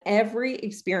Every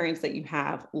experience that you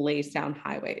have lays down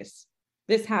highways.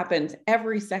 This happens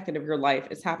every second of your life.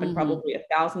 It's happened probably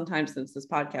 1,000 times since this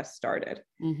podcast started.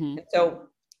 And so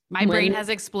my brain has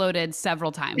exploded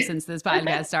several times since this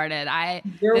podcast started.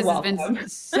 You're this welcome. Has been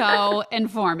so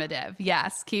informative.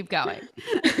 Yes, keep going.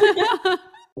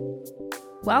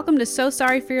 Welcome to So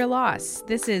Sorry for Your Loss.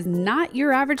 This is not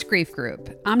your average grief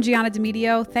group. I'm Gianna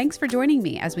Demedio. Thanks for joining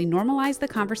me as we normalize the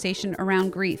conversation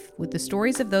around grief with the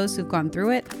stories of those who've gone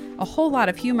through it, a whole lot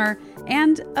of humor,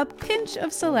 and a pinch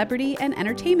of celebrity and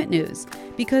entertainment news.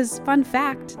 Because, fun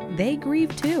fact, they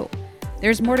grieve too.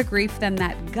 There's more to grief than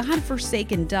that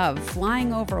godforsaken dove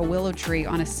flying over a willow tree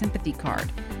on a sympathy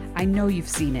card. I know you've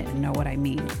seen it and know what I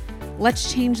mean.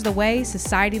 Let's change the way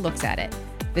society looks at it.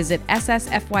 Visit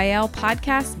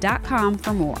ssfylpodcast.com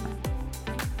for more.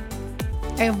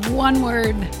 I have one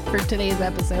word for today's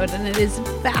episode, and it is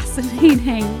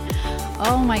fascinating.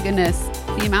 Oh my goodness.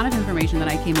 The amount of information that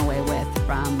I came away with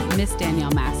from Miss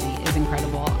Danielle Massey is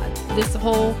incredible. This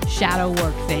whole shadow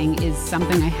work thing is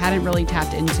something I hadn't really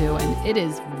tapped into, and it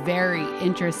is very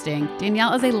interesting.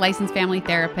 Danielle is a licensed family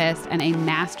therapist and a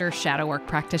master shadow work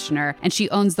practitioner, and she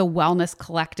owns the Wellness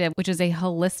Collective, which is a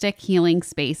holistic healing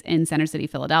space in Center City,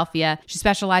 Philadelphia. She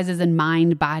specializes in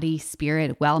mind, body,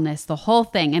 spirit, wellness, the whole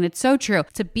thing. And it's so true.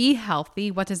 To be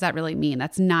healthy, what does that really mean?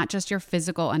 That's not just your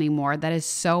physical anymore. That is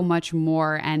so much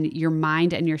more. And your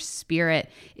mind and your spirit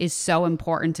is so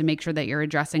important to make sure that you're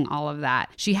addressing all of that.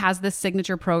 She has this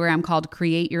signature program called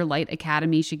Create Your Light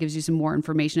Academy. She gives you some more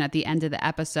information at the end of the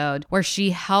episode, where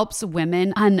she helps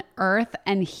women unearth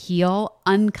and heal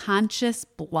unconscious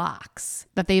blocks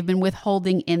that they've been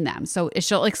withholding in them. So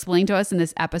she'll explain to us in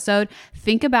this episode,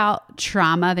 think about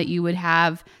trauma that you would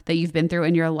have, that you've been through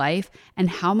in your life, and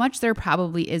how much there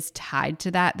probably is tied to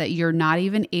that you're not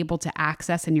even able to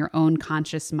access in your own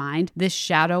conscious mind. This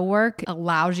shadow work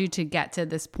allows you to get to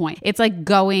this point. It's like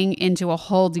going into a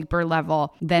whole deeper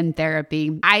level than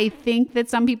therapy. I think that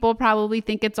some people probably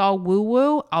think it's all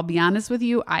woo-woo. I'll be honest with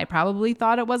you, I probably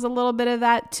thought it was a little bit of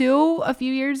that too a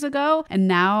few years ago. And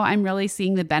now I'm really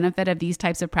seeing the benefit of these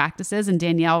types of practices. And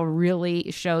Danielle really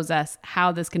shows us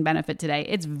how this can benefit today.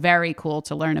 It's very cool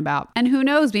to learn about. And who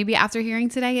knows, maybe after hearing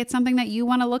today, it's something that you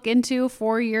want to look into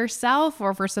for yourself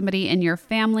or for somebody in your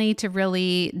family to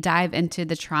really dive into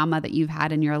the trauma that you've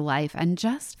had in your life and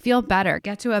just feel better,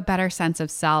 get to a better sense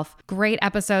of self. Great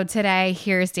episode today.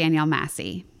 Here's Danielle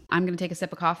Massey. I'm going to take a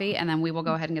sip of coffee and then we will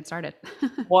go ahead and get started.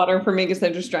 Water for me, because I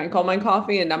just drank all my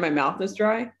coffee and now my mouth is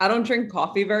dry. I don't drink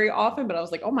coffee very often, but I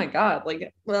was like, oh my God,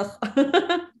 like,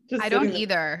 I don't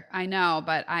either. I know,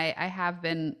 but I have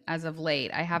been as of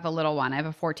late. I have a little one. I have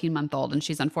a 14-month-old and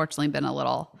she's unfortunately been a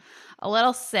little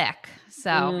sick.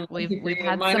 So we've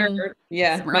had some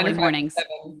early mornings.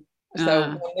 So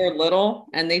when they're little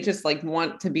and they just like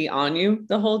want to be on you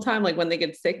the whole time, like when they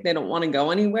get sick, they don't want to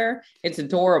go anywhere. It's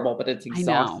adorable, but it's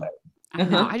exhausting. I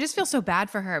know. I just feel so bad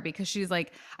for her because she's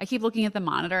like, I keep looking at the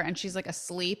monitor and she's like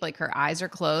asleep, like her eyes are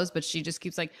closed, but she just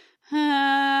keeps like,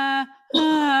 I'm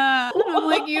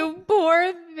like, you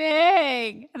poor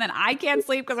thing. And then I can't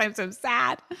sleep because I'm so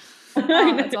sad.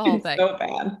 It's a whole thing. So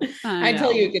bad. I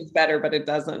tell you it gets better, but it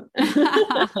doesn't.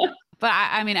 But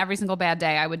I mean, every single bad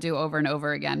day I would do over and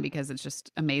over again because it's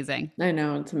just amazing. I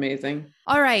know. It's amazing.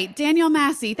 All right. Danielle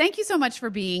Massey, thank you so much for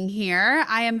being here.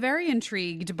 I am very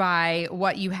intrigued by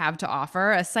what you have to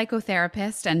offer, a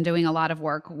psychotherapist and doing a lot of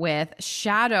work with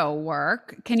shadow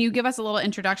work. Can you give us a little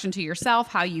introduction to yourself,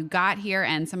 how you got here,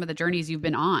 and some of the journeys you've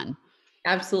been on?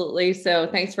 Absolutely. So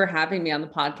thanks for having me on the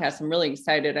podcast. I'm really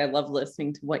excited. I love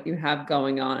listening to what you have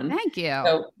going on. Thank you.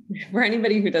 So for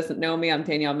anybody who doesn't know me, I'm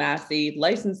Danielle Massey,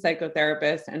 licensed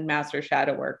psychotherapist and master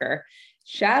shadow worker.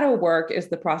 Shadow work is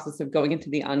the process of going into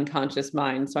the unconscious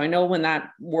mind. So I know when that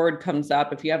word comes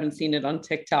up, if you haven't seen it on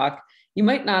TikTok, you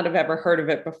might not have ever heard of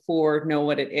it before, know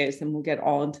what it is, and we'll get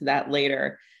all into that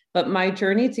later. But my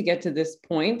journey to get to this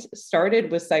point started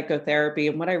with psychotherapy.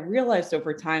 And what I realized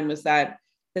over time was that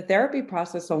the therapy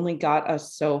process only got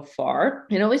us so far.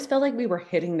 It always felt like we were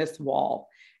hitting this wall.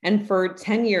 And for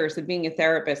 10 years of being a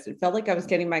therapist, it felt like I was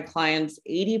getting my clients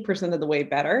 80% of the way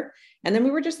better. And then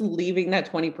we were just leaving that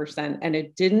 20%, and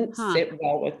it didn't sit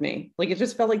well with me. Like it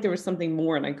just felt like there was something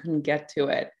more and I couldn't get to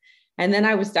it. And then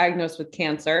I was diagnosed with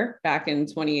cancer back in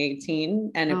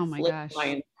 2018, and it flipped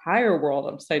my entire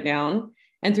world upside down.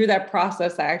 And through that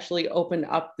process, I actually opened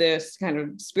up this kind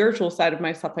of spiritual side of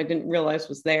myself I didn't realize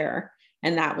was there.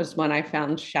 And that was when I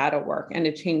found shadow work, and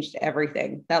it changed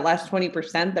everything. That last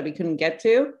 20% that we couldn't get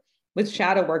to, with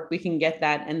shadow work, we can get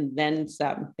that and then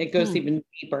some. It goes even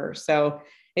deeper. So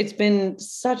it's been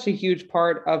such a huge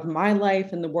part of my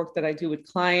life and the work that I do with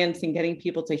clients and getting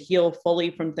people to heal fully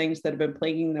from things that have been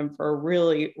plaguing them for a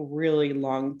really, really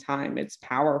long time. It's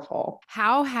powerful.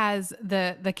 How has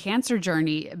the cancer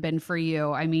journey been for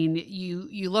you? I mean,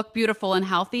 you look beautiful and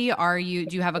healthy.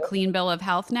 Do you have a clean bill of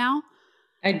health now?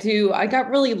 I do. I got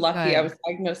really lucky. I Good. was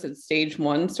diagnosed at stage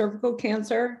 1 cervical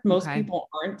cancer. Most Okay. people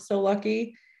aren't so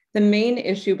lucky. The main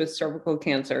issue with cervical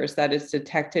cancer is that it's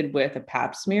detected with a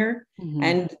pap smear. Hmm.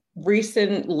 And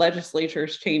recent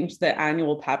legislatures changed the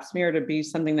annual pap smear to be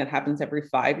something that happens every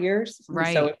 5 years. And so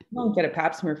Right. if you don't get a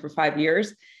pap smear for 5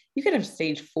 years, you could have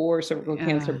stage 4 cervical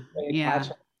cancer before you Yeah.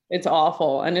 catch it. It's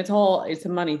awful. And it's a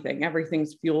money thing.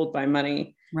 Everything's fueled by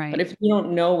money. But Right. if you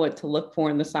don't know what to look for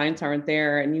and the signs aren't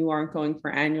there and you aren't going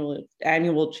for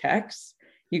annual checks,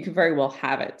 you could very well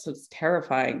have it. So it's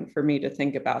terrifying for me to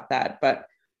think about that. But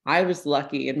I was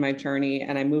lucky in my journey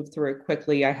and I moved through it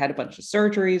quickly. I had a bunch of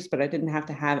surgeries, but I didn't have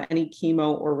to have any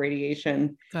chemo or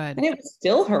radiation. Good. And it was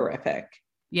still horrific. It's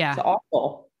Yeah.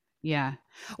 awful. Yeah.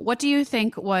 What do you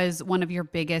think was one of your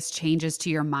biggest changes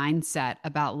to your mindset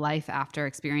about life after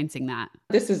experiencing that?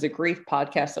 This is a grief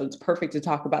podcast, so it's perfect to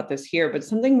talk about this here. But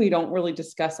something we don't really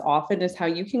discuss often is how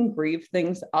you can grieve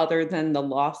things other than the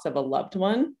loss of a loved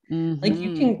one. Like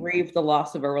you Hmm. can grieve the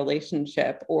loss of a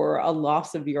relationship or a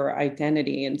loss of your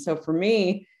identity. And so for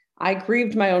me, I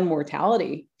grieved my own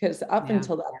mortality because up Yeah.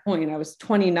 until that point, I was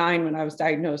 29 when I was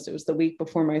diagnosed. It was the week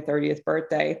before my 30th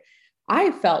birthday.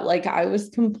 I felt like I was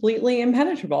completely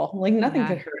impenetrable. Like nothing Yeah.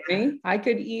 could hurt me. I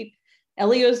could eat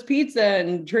Elio's pizza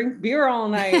and drink beer all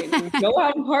night and go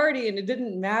out and party, and it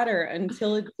didn't matter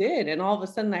until it did. And all of a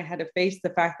sudden, I had to face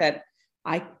the fact that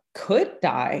I could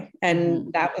die. Hmm.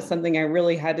 And that was something I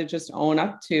really had to just own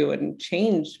up to and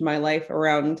change my life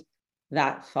around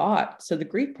that thought. So the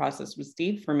grief process was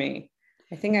deep for me.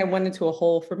 I think I went into a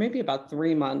hole for maybe about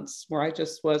 3 months where I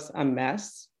just was a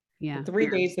mess. Yeah. 3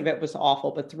 days of it was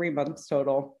awful, but 3 months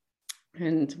total.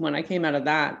 And when I came out of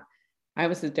that, I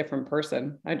was a different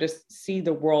person. I just see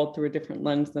the world through a different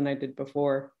lens than I did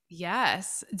before.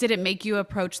 Yes. Did it make you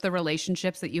approach the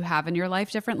relationships that you have in your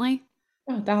life differently?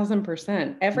 Oh,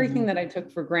 1000%. Hmm. Everything that I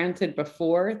took for granted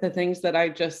before, the things that I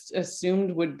just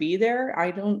assumed would be there, I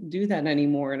don't do that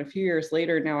anymore. And a few years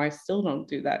later now, I still don't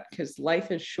do that because life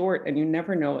is short and you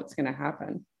never know what's going to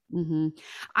happen. Hmm.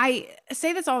 I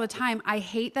say this all the time. I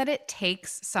hate that it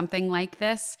takes something like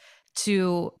this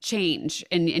to change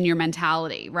in your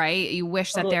mentality, right? You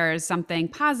wish that there is something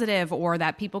positive or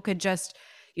that people could just,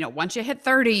 once you hit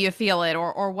 30, you feel it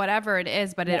or whatever it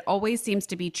is, but it always seems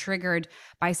to be triggered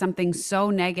by something so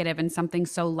negative and something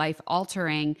so life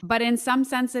altering. But in some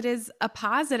sense, it is a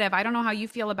positive. I don't know how you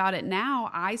feel about it now.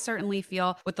 I certainly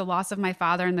feel with the loss of my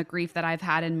father and the grief that I've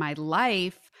had in my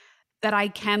life that I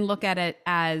can look at it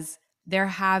as there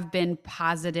have been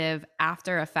positive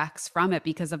after effects from it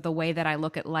because of the way that I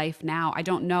look at life now. I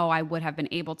don't know I would have been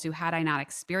able to had I not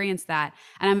experienced that.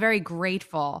 And I'm very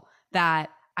grateful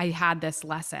that I had this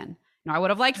lesson. I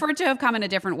would have liked for it to have come in a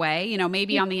different way.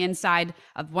 Maybe on the inside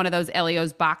of one of those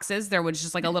Elio's boxes, there was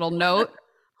just like a little note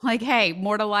like, hey,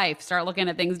 more to life, start looking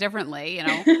at things differently.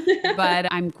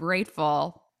 But I'm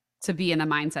grateful to be in the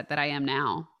mindset that I am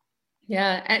now.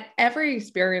 Yeah, and every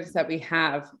experience that we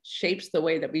have shapes the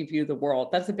way that we view the world.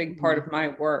 That's a big part Mhm. of my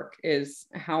work is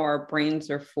how our brains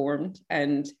are formed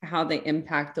and how they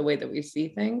impact the way that we see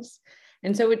things.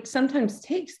 And so it sometimes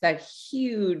takes that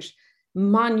huge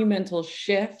monumental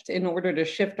shift in order to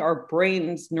shift our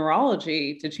brain's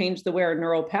neurology to change the way our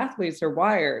neural pathways are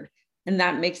wired. And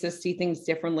that makes us see things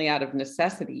differently out of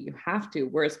necessity. You have to,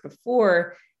 whereas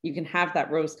before you can have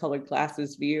that rose-colored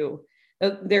glasses view.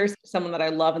 There's someone that I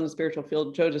love in the spiritual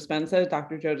field, Joe Dispenza,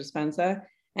 Dr. Joe Dispenza,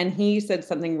 and he said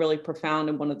something really profound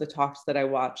in one of the talks that I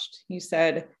watched. He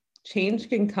said, change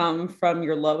can come from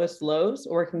your lowest lows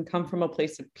or it can come from a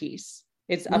place of peace.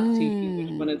 It's up to you which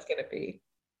one Mm. it's going to be.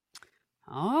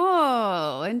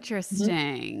 Oh, Mhm.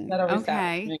 interesting. That always sat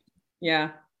with Okay. me.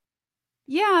 Yeah.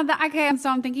 Yeah, okay. So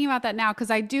I'm thinking about that now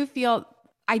because I do feel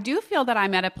that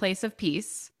I'm at a place of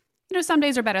peace. Some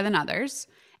days are better than others.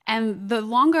 And the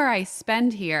longer I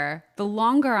spend here, the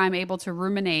longer I'm able to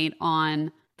ruminate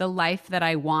on the life that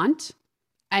I want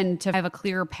and to have a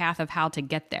clearer path of how to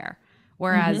get there. Mhm.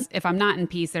 Whereas if I'm not in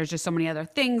peace, there's just so many other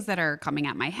things that are coming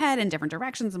at my head in different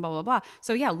directions and blah, blah, blah.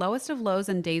 So yeah, lowest of lows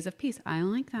and days of peace. I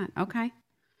like that. Okay.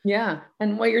 Yeah.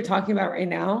 And what you're talking about right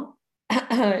now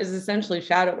is essentially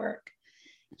shadow work.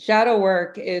 Shadow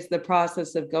work is the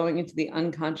process of going into the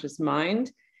unconscious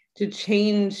mind to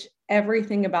change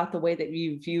everything about the way that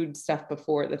you viewed stuff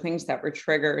before, the things that were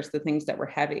triggers, the things that were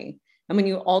heavy. And when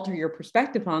you alter your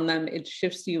perspective on them, it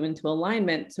shifts you into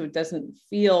alignment. So it doesn't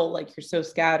feel like you're so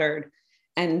scattered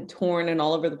and torn and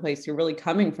all over the place. You're really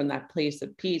coming from that place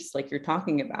of peace, like you're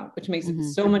talking about, which makes it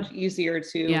so much easier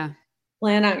to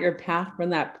plan out your path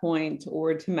from that point,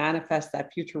 or to manifest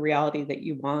that future reality that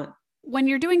you want. When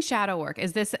you're doing shadow work,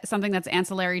 is this something that's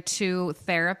ancillary to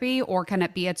therapy, or can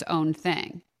it be its own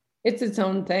thing? It's its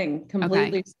own thing,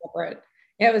 completely separate.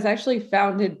 Yeah, it was actually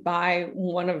founded by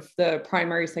one of the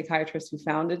primary psychiatrists who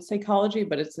founded psychology,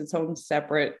 but it's its own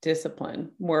separate discipline,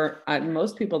 where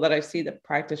most people that I see that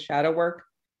practice shadow work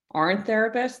aren't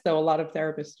therapists, though a lot of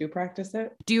therapists do practice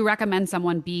it. Do you recommend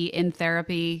someone be in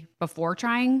therapy before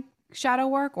trying shadow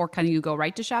work, or can you go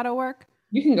right to shadow work?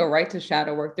 You can go right to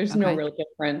shadow work. There's no real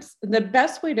difference. The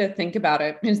best way to think about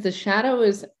it is the shadow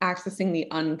is accessing the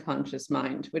unconscious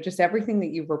mind, which is everything that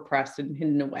you've repressed and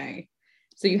hidden away.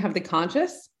 So you have the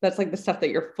conscious, that's like the stuff that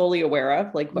you're fully aware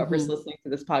of. Like whoever's listening to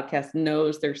this podcast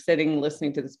knows they're sitting,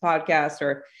 listening to this podcast,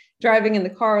 or driving in the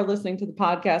car, listening to the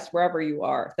podcast, wherever you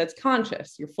are. That's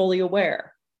conscious. You're fully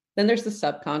aware. Then there's the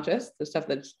subconscious, the stuff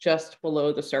that's just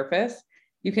below the surface.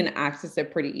 You can access it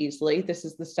pretty easily. This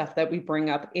is the stuff that we bring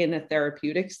up in a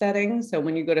therapeutic setting. So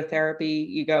when you go to therapy,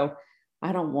 you go,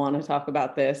 I don't want to talk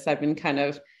about this. I've been kind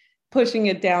of pushing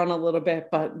it down a little bit,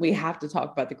 but we have to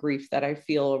talk about the grief that I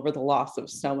feel over the loss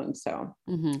of so-and-so.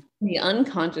 The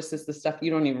unconscious is the stuff you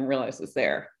don't even realize is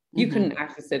there. You couldn't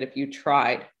access it if you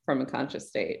tried from a conscious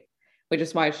state, which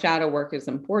is why shadow work is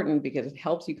important, because it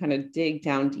helps you kind of dig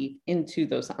down deep into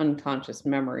those unconscious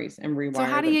memories and rewire. So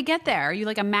how do you get there? Are you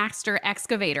like a master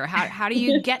excavator? How do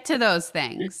you get to those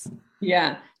things?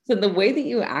 Yeah. So the way that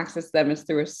you access them is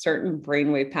through a certain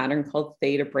brainwave pattern called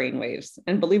theta brainwaves.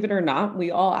 And believe it or not, we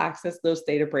all access those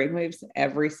theta brainwaves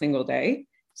every single day.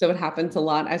 So it happens a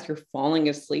lot as you're falling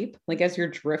asleep, like as you're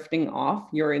drifting off,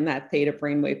 you're in that theta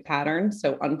brainwave pattern.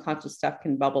 So unconscious stuff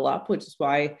can bubble up, which is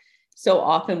why so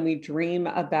often we dream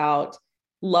about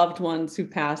loved ones who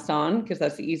passed on, because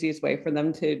that's the easiest way for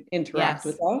them to interact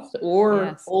with us,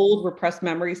 or old repressed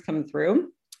memories come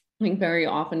through. I think very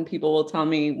often people will tell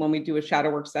me when we do a shadow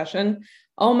work session,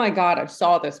 oh my God, I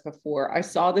saw this before. I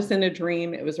saw this in a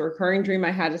dream. It was a recurring dream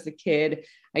I had as a kid.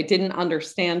 I didn't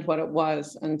understand what it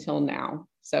was until now.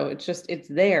 So it's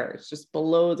there. It's just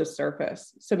below the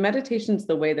surface. So meditation's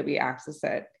the way that we access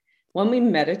it. When we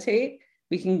meditate,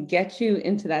 we can get you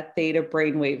into that theta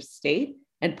brainwave state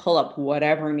and pull up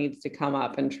whatever needs to come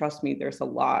up. And trust me, there's a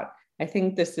lot. I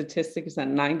think the statistic is that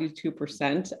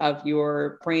 92% of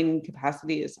your brain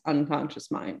capacity is unconscious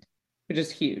mind, which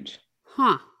is huge.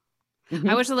 Huh.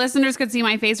 I wish the listeners could see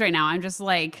my face right now. I'm just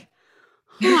like,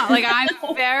 like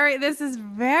this is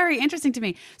very interesting to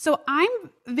me. So I'm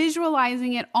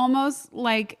visualizing it almost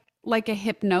like a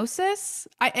hypnosis.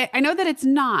 I know that it's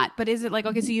not, but is it like,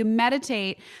 okay, so you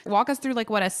meditate, walk us through like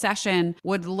what a session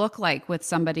would look like with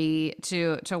somebody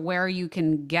to where you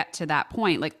can get to that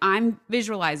point. Like I'm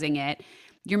visualizing it.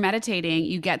 You're meditating,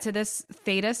 you get to this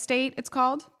theta state, it's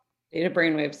called? Theta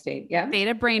brainwave state. Yeah.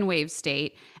 Theta brainwave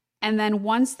state. And then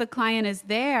once the client is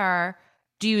there,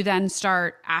 do you then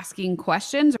start asking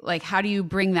questions? Like, how do you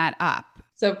bring that up?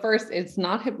 So first, it's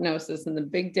not hypnosis. And the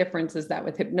big difference is that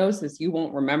with hypnosis, you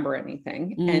won't remember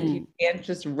anything and you can't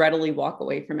just readily walk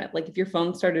away from it. Like if your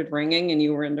phone started ringing and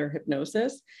you were under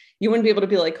hypnosis, you wouldn't be able to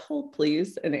be like, hold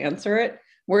please, and answer it.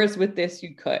 Whereas with this,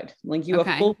 you could. Like you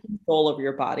have full control of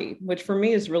your body, which for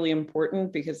me is really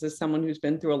important because as someone who's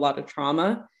been through a lot of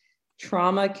trauma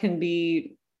can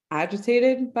be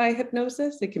agitated by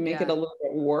hypnosis. It can make it a little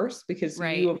bit worse because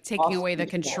you have taking away the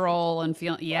control and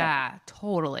feel. Yeah,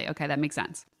 totally. Okay. That makes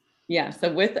sense. Yeah.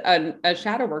 So with a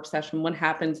shadow work session, what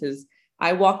happens is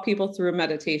I walk people through a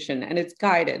meditation and it's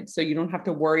guided. So you don't have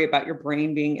to worry about your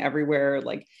brain being everywhere,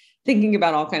 like thinking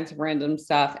about all kinds of random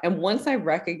stuff. And once I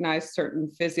recognize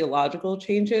certain physiological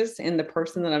changes in the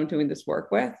person that I'm doing this work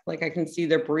with, like I can see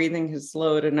their breathing has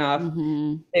slowed enough.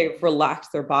 They've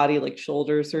relaxed their body, like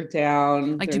shoulders are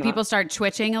down. Like, do people start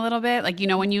twitching a little bit? Like,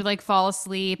 when you like fall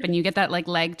asleep and you get that like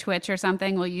leg twitch or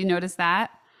something, will you notice that?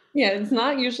 Yeah, it's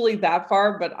not usually that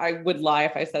far, but I would lie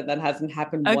if I said that hasn't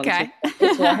happened once.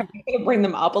 So I have to bring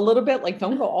them up a little bit. Like,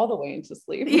 don't go all the way into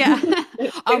sleep. Yeah.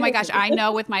 Oh my gosh. I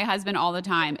know with my husband all the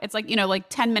time. It's like, like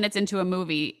 10 minutes into a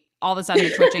movie, all of a sudden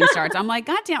the twitching starts. I'm like,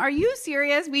 God damn, are you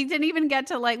serious? We didn't even get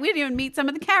to we didn't even meet some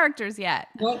of the characters yet.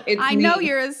 Well, I know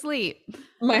you're asleep.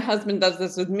 My husband does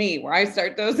this with me where I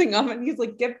start dozing off and he's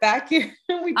like, get back here.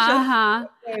 And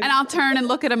I'll turn and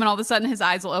look at him and all of a sudden his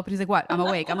eyes will open. He's like, what? I'm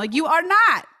awake. I'm like, you are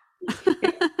not.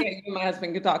 My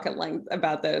husband could talk at length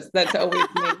about this. That's always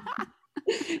me.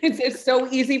 It's so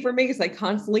easy for me because I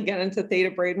constantly get into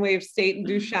theta brainwave state and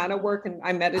do shadow work and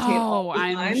I meditate all Oh, the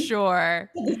I'm time. sure.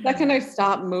 The second I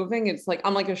stop moving, it's like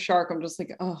I'm like a shark. I'm just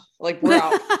like, oh, like we're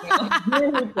out.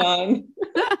 We're done.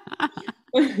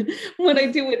 What I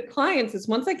do with clients is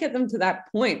once I get them to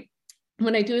that point,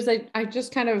 what I do is I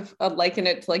just kind of liken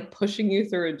it to like pushing you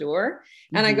through a door.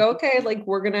 And I go, okay, like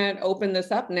we're going to open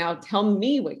this up now. Tell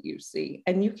me what you see.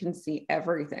 And you can see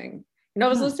everything. I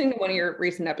was listening to one of your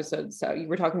recent episodes. So you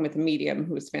were talking with a medium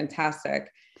who was fantastic.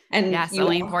 And yes, you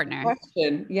Elaine asked Portner. the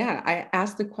question. Yeah. I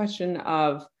asked the question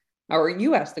of, or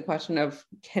you asked the question of,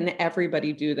 can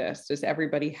everybody do this? Does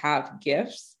everybody have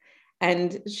gifts?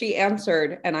 And she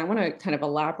answered, and I want to kind of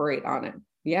elaborate on it.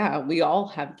 Yeah, we all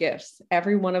have gifts.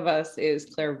 Every one of us is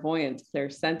clairvoyant,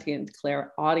 clairsentient,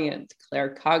 clairaudient,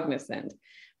 claircognizant,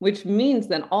 which means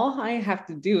that all I have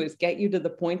to do is get you to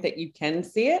the point that you can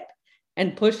see it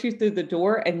and push you through the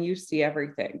door and you see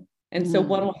everything. And so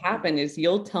what will happen is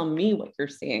you'll tell me what you're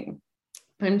seeing.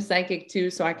 I'm psychic too,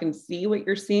 so I can see what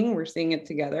you're seeing. We're seeing it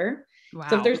together. Wow.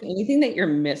 So if there's anything that you're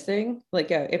missing,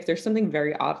 like if there's something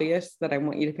very obvious that I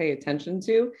want you to pay attention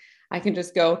to, I can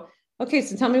just go, okay,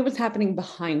 so tell me what's happening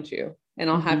behind you. And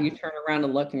I'll have you turn around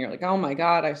and look and you're like, oh my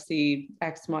God, I see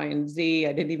X, Y, and Z.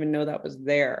 I didn't even know that was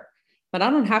there. But I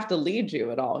don't have to lead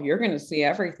you at all. You're going to see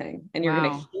everything and you're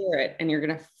going to hear it and you're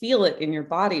going to feel it in your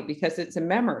body because it's a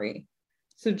memory.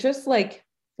 So just like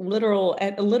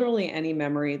literally any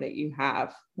memory that you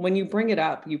have, when you bring it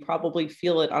up, you probably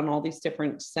feel it on all these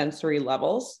different sensory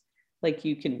levels. Like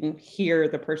you can hear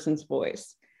the person's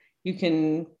voice. You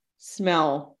can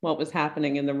smell what was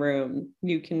happening in the room.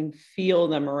 You can feel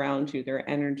them around you, their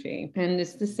energy. And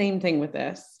it's the same thing with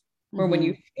this, where when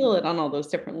you feel it on all those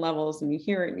different levels and you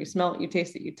hear it, and you smell it, you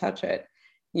taste it, you touch it,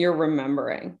 you're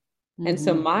remembering. And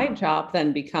so my job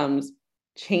then becomes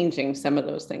changing some of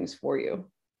those things for you.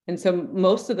 And so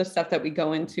most of the stuff that we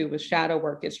go into with shadow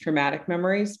work is traumatic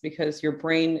memories because your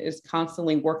brain is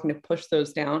constantly working to push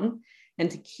those down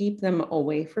and to keep them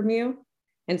away from you.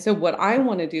 And so what I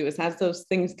want to do is as those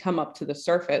things come up to the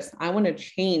surface, I want to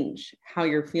change how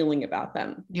you're feeling about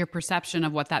them. Your perception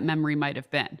of what that memory might have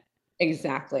been.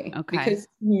 Exactly. Okay. Because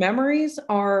memories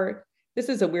are, this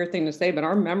is a weird thing to say, but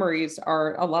our memories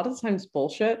are a lot of times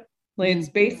bullshit. Like it's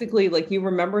basically like you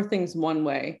remember things one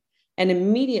way and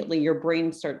immediately your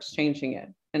brain starts changing it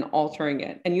and altering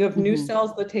it. And you have new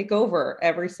cells that take over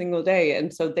every single day.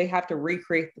 And so they have to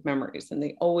recreate the memories and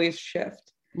they always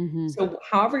shift. So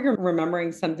however you're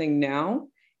remembering something now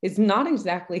is not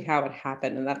exactly how it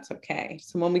happened, and that's okay.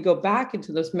 So when we go back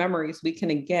into those memories, we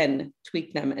can again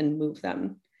tweak them and move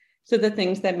them. So the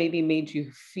things that maybe made you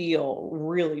feel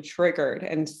really triggered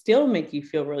and still make you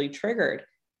feel really triggered,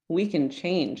 we can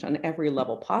change on every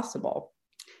level possible.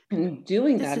 And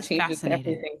doing that changes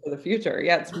everything for the future.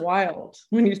 Yeah, it's wild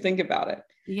when you think about it.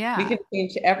 Yeah. We can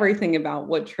change everything about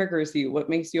what triggers you, what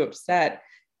makes you upset,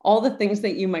 all the things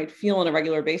that you might feel on a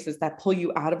regular basis that pull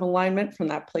you out of alignment from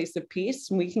that place of peace,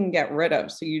 we can get rid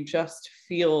of. So you just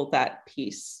feel that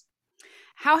peace.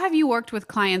 How have you worked with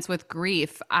clients with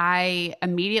grief? I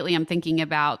immediately am thinking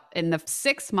about in the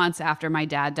 6 months after my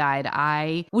dad died,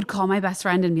 I would call my best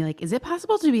friend and be like, is it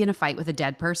possible to be in a fight with a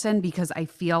dead person? Because I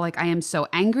feel like I am so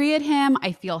angry at him.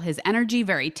 I feel his energy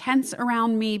very tense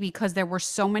around me because there were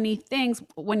so many things.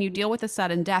 When you deal with a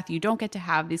sudden death, you don't get to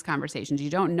have these conversations.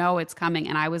 You don't know it's coming.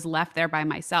 And I was left there by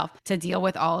myself to deal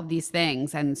with all of these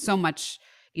things and so much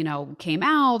came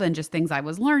out and just things I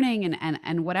was learning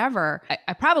and whatever.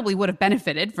 I probably would have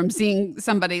benefited from seeing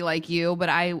somebody like you, but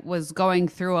I was going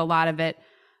through a lot of it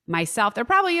myself. There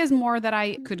probably is more that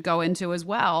I could go into as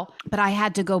well, but I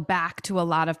had to go back to a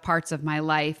lot of parts of my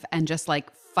life and just like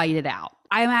fight it out.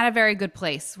 I'm at a very good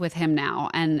place with him now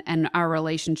and our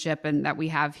relationship and that we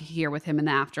have here with him in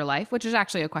the afterlife, which is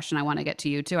actually a question I want to get to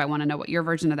you too. I want to know what your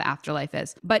version of the afterlife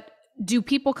is. But do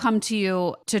people come to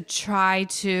you to try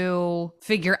to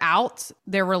figure out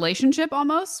their relationship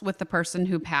almost with the person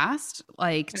who passed,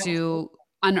 like to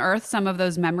unearth some of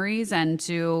those memories and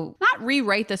to not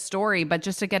rewrite the story, but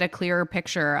just to get a clearer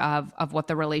picture of what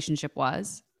the relationship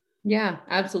was? Yeah,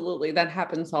 absolutely. That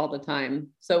happens all the time.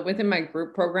 So within my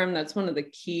group program, that's one of the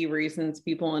key reasons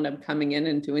people end up coming in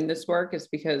and doing this work is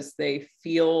because they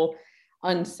feel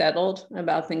unsettled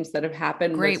about things that have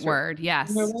happened. Great word.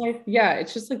 Yes. Yeah.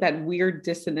 It's just like that weird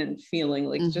dissonant feeling,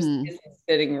 like just isn't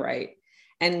sitting right.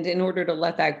 And in order to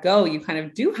let that go, you kind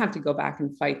of do have to go back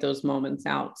and fight those moments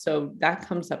out. So that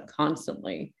comes up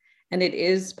constantly and it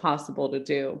is possible to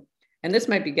do. And this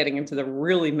might be getting into the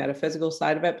really metaphysical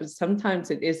side of it, but sometimes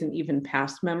it isn't even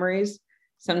past memories.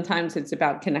 Sometimes it's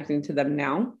about connecting to them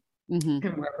now and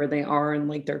wherever they are in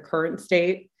like their current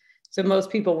state. So most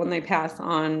people, when they pass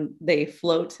on, they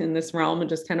float in this realm and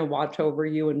just kind of watch over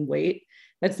you and wait.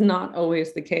 That's not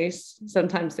always the case.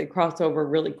 Sometimes they cross over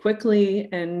really quickly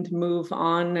and move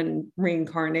on and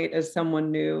reincarnate as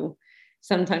someone new.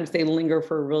 Sometimes they linger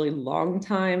for a really long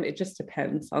time. It just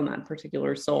depends on that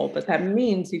particular soul. But that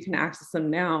means you can access them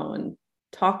now and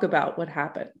talk about what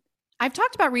happened. I've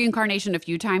talked about reincarnation a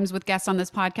few times with guests on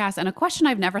this podcast, and a question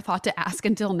I've never thought to ask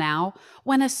until now: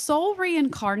 when a soul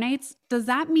reincarnates, does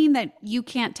that mean that you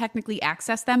can't technically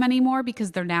access them anymore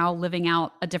because they're now living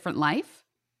out a different life?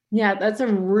 Yeah, that's a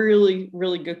really,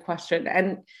 really good question.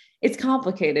 And it's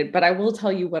complicated, but I will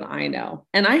tell you what I know.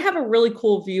 And I have a really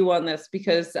cool view on this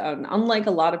because unlike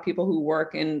a lot of people who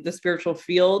work in the spiritual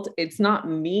field, it's not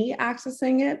me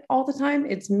accessing it all the time.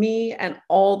 It's me and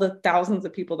all the thousands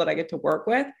of people that I get to work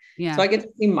with. Yeah. So I get to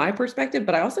see my perspective,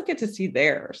 but I also get to see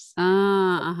theirs.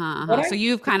 So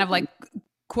you've kind of like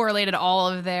correlated all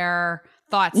of their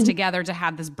thoughts together to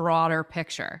have this broader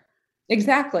picture.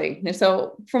 Exactly. And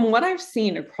so from what I've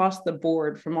seen across the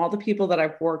board, from all the people that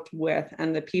I've worked with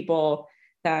and the people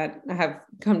that have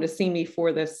come to see me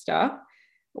for this stuff,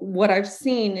 what I've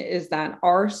seen is that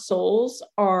our souls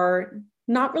are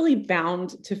not really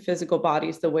bound to physical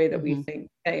bodies the way that we think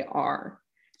they are.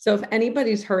 So if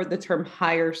anybody's heard the term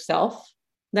higher self,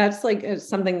 that's like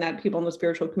something that people in the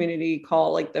spiritual community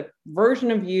call like the version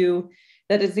of you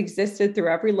that has existed through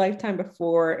every lifetime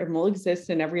before and will exist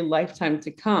in every lifetime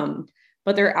to come,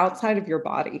 but they're outside of your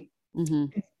body. It's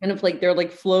kind of like they're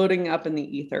like floating up in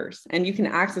the ethers, and you can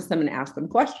access them and ask them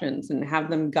questions and have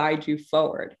them guide you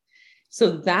forward.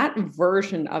 So that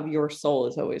version of your soul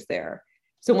is always there.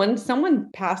 So when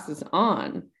someone passes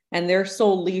on and their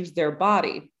soul leaves their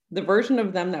body, the version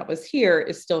of them that was here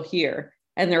is still here,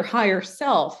 and their higher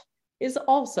self is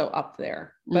also up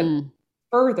there, but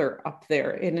further up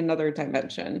there in another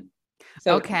dimension.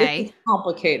 So it's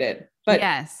complicated, but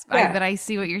yes, but I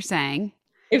see what you're saying.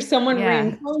 If someone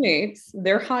reincarnates,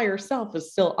 their higher self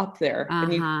is still up there,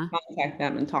 and you can contact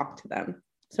them and talk to them.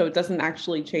 So it doesn't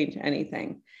actually change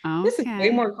anything. Okay. This is way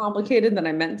more complicated than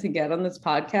I meant to get on this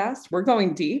podcast. We're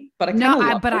going deep, but I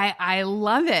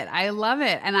love it. I love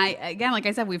it. And again, like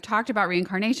I said, we've talked about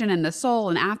reincarnation and the soul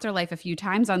and afterlife a few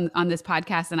times on this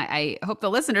podcast. And I hope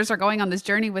the listeners are going on this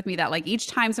journey with me, that like each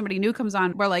time somebody new comes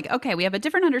on, we're like, okay, we have a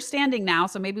different understanding now.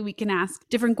 So maybe we can ask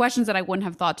different questions that I wouldn't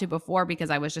have thought to before, because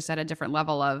I was just at a different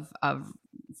level of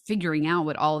figuring out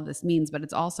what all of this means. But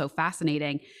it's also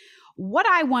fascinating. What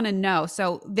I want to know,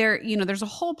 so there's a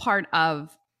whole part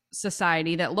of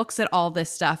society that looks at all this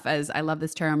stuff as, I love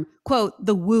this term, quote,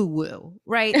 the woo-woo,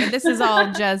 right? And this is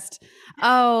all just,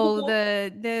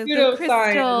 the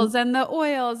crystals and the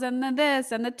oils and the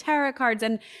this and the tarot cards.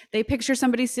 And they picture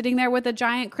somebody sitting there with a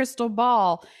giant crystal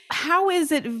ball. How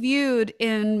is it viewed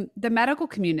in the medical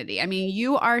community? I mean,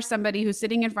 you are somebody who's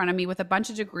sitting in front of me with a bunch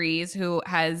of degrees, who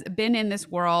has been in this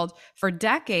world for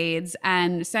decades,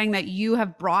 and saying that you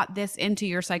have brought this into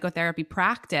your psychotherapy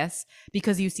practice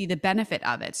because you see the benefit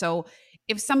of it. So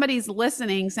if somebody's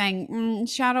listening saying,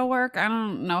 shadow work, I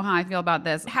don't know how I feel about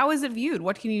this, how is it viewed?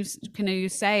 What can you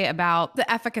say about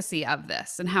the efficacy of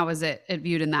this, and how is it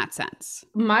viewed in that sense?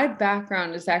 My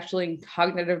background is actually in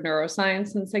cognitive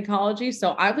neuroscience and psychology.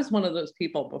 So I was one of those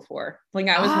people before. Like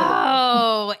I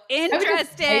was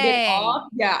interesting.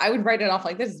 I would write it off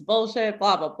like, this is bullshit,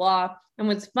 blah, blah, blah. And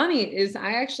what's funny is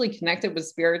I actually connected with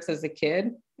spirits as a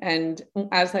kid. And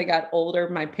as I got older,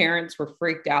 my parents were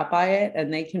freaked out by it,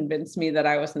 and they convinced me that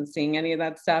I wasn't seeing any of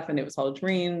that stuff and it was all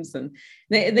dreams. And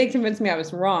they convinced me I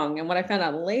was wrong. And what I found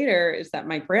out later is that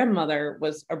my grandmother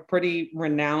was a pretty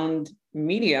renowned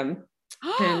medium.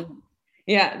 And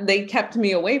they kept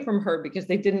me away from her because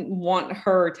they didn't want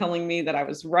her telling me that I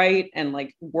was right and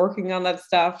like working on that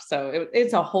stuff. So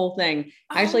it's a whole thing.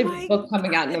 I actually have a book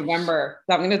coming out in November,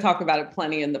 so I'm going to talk about it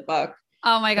plenty in the book.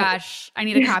 Oh my gosh. I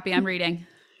need a copy. I'm reading.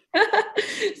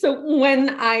 So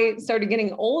when I started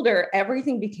getting older,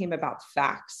 everything became about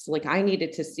facts. Like I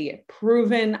needed to see it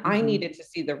proven. I needed to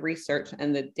see the research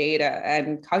and the data,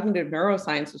 and cognitive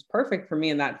neuroscience was perfect for me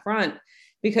in that front,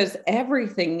 because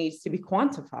everything needs to be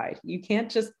quantified. You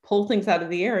can't just pull things out of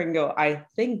the air and go, I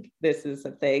think this is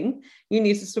a thing. You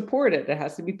need to support it. It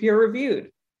has to be peer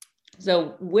reviewed.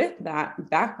 So with that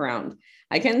background,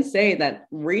 I can say that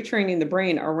retraining the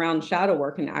brain around shadow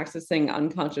work and accessing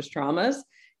unconscious traumas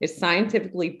is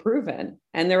scientifically proven.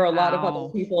 And there are a lot of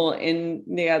other people in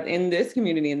this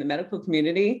community, in the medical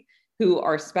community, who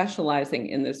are specializing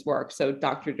in this work. So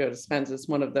Dr. Joe Dispenza is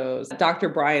one of those. Dr.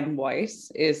 Brian Weiss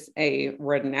is a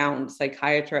renowned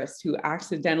psychiatrist who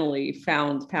accidentally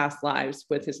found past lives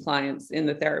with his clients in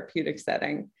the therapeutic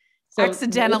setting. So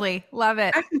Accidentally. Love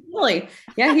it. accidentally,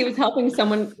 yeah, he was helping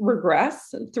someone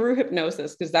regress through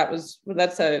hypnosis because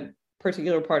that's a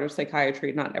particular part of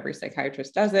psychiatry. Not every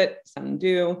psychiatrist does it, some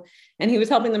do. And he was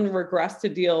helping them regress to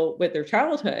deal with their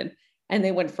childhood, and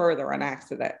they went further on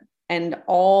accident. And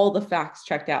all the facts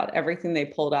checked out, everything they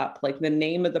pulled up, like the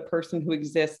name of the person who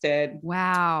existed,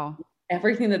 Wow.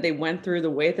 everything that they went through, the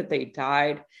way that they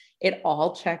died, it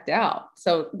all checked out.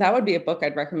 So that would be a book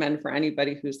I'd recommend for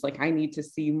anybody who's like, I need to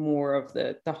see more of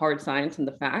the hard science and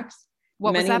the facts.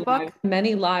 What was that book?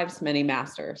 Many Lives, Many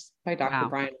Masters by Dr. Wow.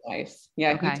 Brian Weiss.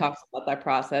 Yeah, Okay. he talks about that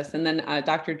process. And then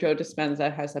Dr. Joe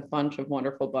Dispenza has a bunch of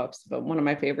wonderful books, but one of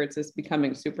my favorites is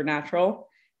Becoming Supernatural,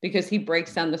 because he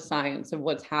breaks down the science of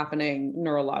what's happening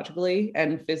neurologically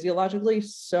and physiologically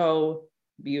so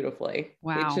beautifully.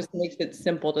 Wow. It just makes it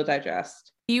simple to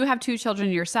digest. You have two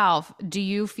children yourself. Do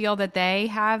you feel that they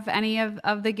have any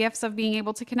of the gifts of being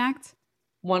able to connect?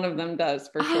 One of them does,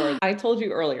 for sure. I told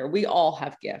you earlier, we all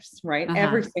have gifts, right?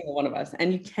 Every single one of us,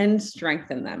 and you can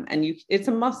strengthen them, and it's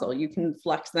a muscle. You can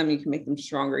flex them, you can make them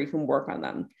stronger, you can work on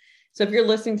them. So if you're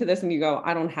listening to this and you go,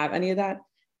 I don't have any of that,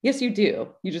 yes, you do.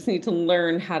 You just need to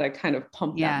learn how to kind of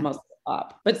pump that muscle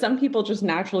up. But some people just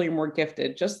naturally are more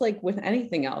gifted, just like with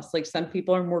anything else. Like some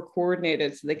people are more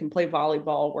coordinated so they can play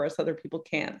volleyball, whereas other people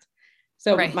can't.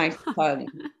 So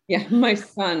my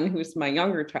son, who's my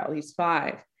younger child, he's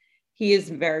 5. He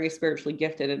is very spiritually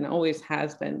gifted and always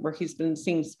has been, where he's been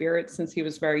seeing spirits since he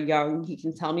was very young. He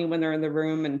can tell me when they're in the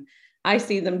room, and I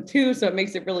see them too. So it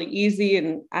makes it really easy.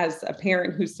 And as a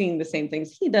parent who's seeing the same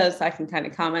things he does, I can kind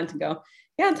of comment and go,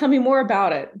 yeah, tell me more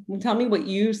about it. Tell me what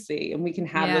you see. And we can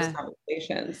have those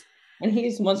conversations. And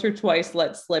he's once or twice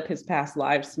let slip his past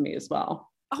lives to me as well.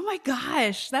 Oh my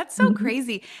gosh, that's so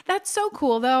crazy. That's so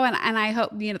cool though. And I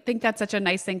hope, think that's such a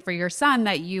nice thing for your son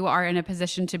that you are in a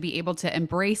position to be able to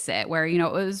embrace it, where,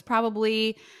 it was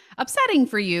probably upsetting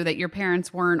for you that your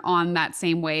parents weren't on that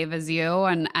same wave as you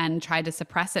and tried to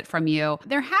suppress it from you.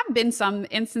 There have been some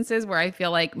instances where I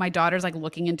feel like my daughter's like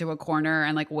looking into a corner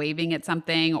and like waving at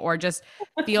something, or just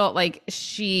feel like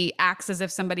she acts as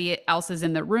if somebody else is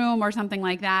in the room or something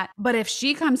like that. But if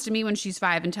she comes to me when she's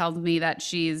 5 and tells me that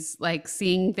she's like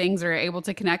seeing things or able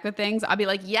to connect with things, I'll be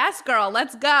like, yes, girl,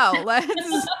 let's go.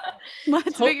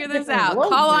 Let's figure this out.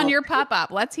 Call on your pop-up.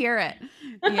 Let's hear it.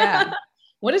 Yeah.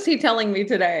 What is he telling me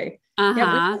today?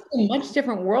 Yeah, we're in a much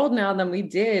different world now than we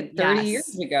did 30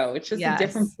 years ago. It's just a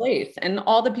different place. And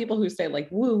all the people who say like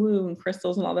woo woo and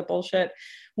crystals and all that bullshit,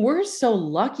 we're so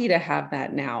lucky to have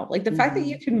that now. Like the fact that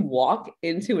you can walk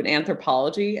into an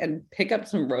Anthropologie and pick up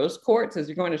some rose quartz as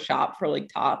you're going to shop for like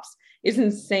tops is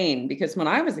insane. Because when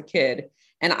I was a kid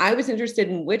and I was interested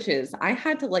in witches, I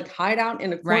had to like hide out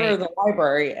in a corner of the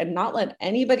library and not let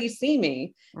anybody see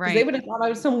me, because they would have thought I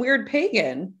was some weird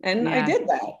pagan. And I did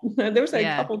that. There was a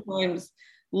couple times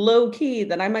low key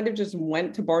that I might have just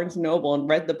went to Barnes and Noble and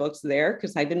read the books there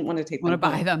because I didn't want to take them. Want to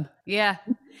buy them. Yeah.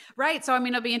 Right. So, I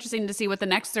mean, it'll be interesting to see what the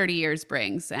next 30 years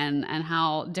brings and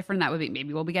how different that would be.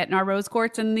 Maybe we'll be getting our rose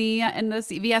quartz in the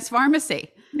CVS pharmacy,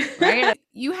 right?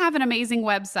 You have an amazing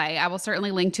website. I will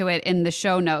certainly link to it in the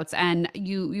show notes. And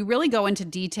you really go into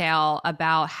detail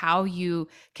about how you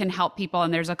can help people.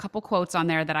 And there's a couple quotes on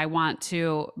there that I want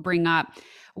to bring up.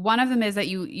 One of them is that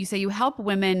you say you help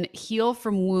women heal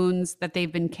from wounds that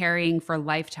they've been carrying for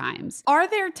lifetimes. Are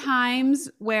there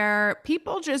times where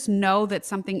people just know that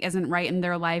something isn't right in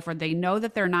their life, or they know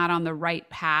that they're not on the right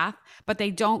path, but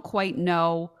they don't quite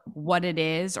know what it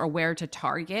is or where to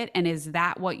target? And is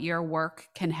that what your work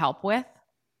can help with?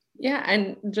 Yeah.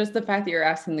 And just the fact that you're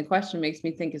asking the question makes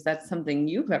me think, is that something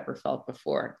you've ever felt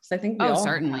before? Because I think we all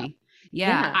certainly. Have.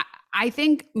 Yeah. I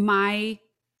think my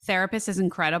therapist is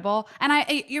incredible. And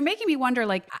you're making me wonder,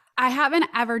 like, I haven't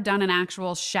ever done an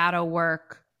actual shadow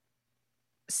work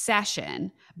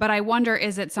session, but I wonder,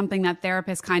 is it something that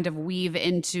therapists kind of weave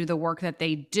into the work that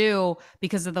they do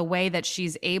because of the way that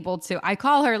she's able to, I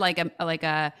call her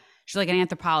she's like an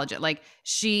anthropologist. Like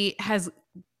she has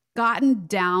gotten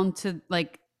down to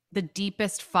like the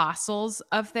deepest fossils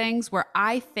of things, where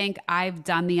I think I've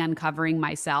done the uncovering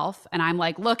myself. And I'm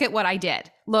like, look at what I did.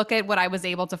 Look at what I was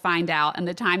able to find out in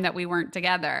the time that we weren't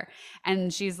together.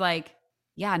 And she's like,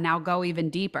 yeah, now go even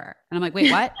deeper. And I'm like,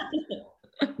 wait, what?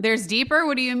 There's deeper?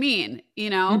 What do you mean?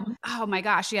 Oh my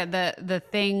gosh. Yeah. The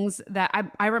things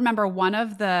that I remember, one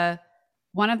of the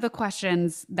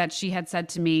questions that she had said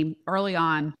to me early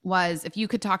on was, if you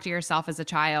could talk to yourself as a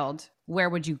child, where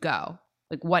would you go?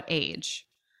 Like what age?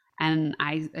 And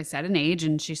I said an age,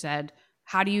 and she said,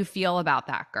 how do you feel about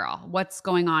that girl? What's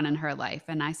going on in her life?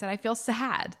 And I said, I feel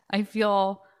sad. I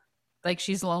feel like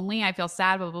she's lonely. I feel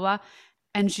sad, blah, blah, blah.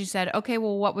 And she said, okay,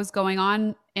 well, what was going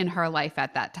on in her life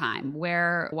at that time?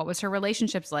 What was her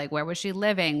relationships like? Where was she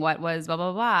living? What was blah,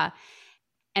 blah, blah.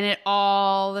 And it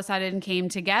all of a sudden came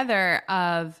together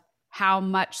of how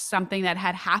much something that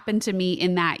had happened to me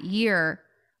in that year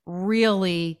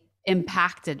really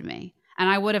impacted me. And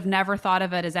I would have never thought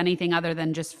of it as anything other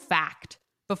than just fact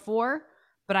before,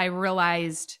 but I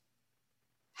realized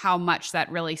how much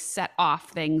that really set off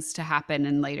things to happen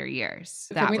in later years.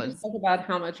 Can we just talk about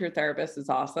how much your therapist is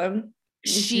awesome?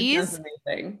 She's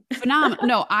amazing. Phenomenal.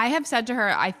 No, I have said to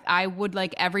her, I would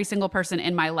like every single person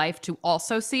in my life to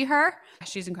also see her.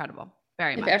 She's incredible.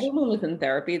 Very much. If everyone was in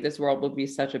therapy, this world would be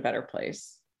such a better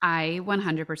place. I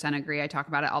 100% agree. I talk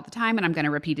about it all the time, and I'm going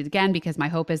to repeat it again because my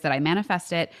hope is that I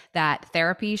manifest it, that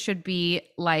therapy should be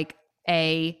like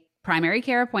a primary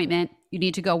care appointment. You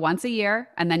need to go once a year,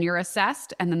 and then you're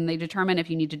assessed, and then they determine if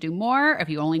you need to do more, if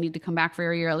you only need to come back for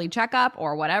your yearly checkup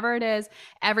or whatever it is.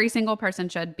 Every single person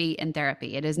should be in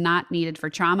therapy. It is not needed for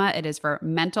trauma. It is for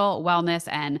mental wellness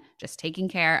and just taking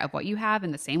care of what you have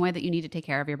in the same way that you need to take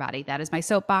care of your body. That is my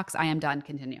soapbox. I am done.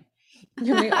 Continue.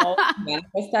 Can we all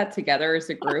manifest that together as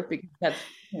a group? Because that's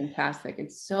fantastic.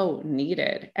 It's so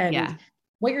needed. And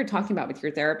what you're talking about with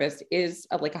your therapist is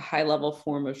like a high level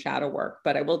form of shadow work.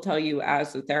 But I will tell you,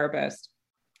 as a therapist,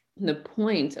 the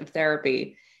point of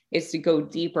therapy is to go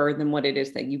deeper than what it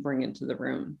is that you bring into the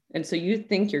room. And so you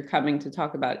think you're coming to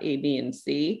talk about A, B, and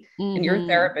C, and your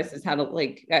therapist is how do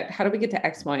we get to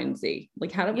X, Y, and Z?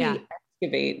 Like, how do we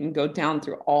excavate and go down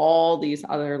through all these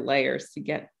other layers to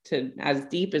get to as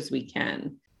deep as we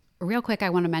can? Real quick, I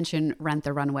want to mention Rent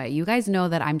the Runway. You guys know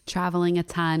that I'm traveling a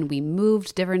ton. We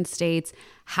moved different states.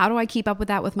 How do I keep up with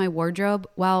that with my wardrobe?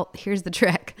 Well, here's the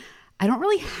trick. I don't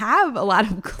really have a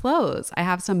lot of clothes. I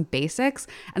have some basics,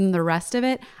 and the rest of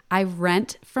it I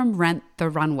rent from Rent the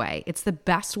Runway. It's the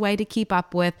best way to keep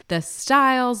up with the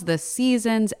styles, the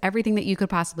seasons, everything that you could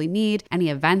possibly need, any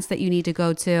events that you need to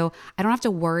go to. I don't have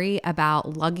to worry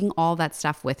about lugging all that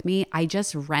stuff with me. I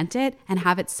just rent it and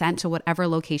have it sent to whatever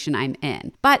location I'm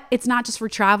in. But it's not just for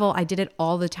travel. I did it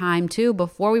all the time too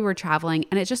before we were traveling,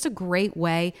 and it's just a great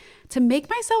way to make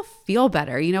myself feel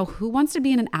better. You know, who wants to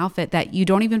be in an outfit that you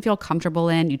don't even feel comfortable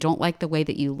in, you don't like the way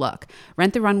that you look?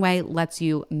 Rent the Runway lets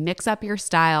you mix up your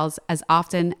styles as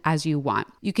often as you want.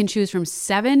 You can choose from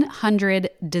 700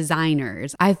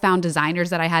 designers. I've found designers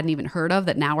that I hadn't even heard of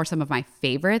that now are some of my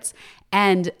favorites.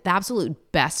 And the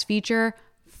absolute best feature,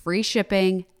 free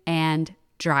shipping and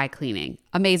dry cleaning.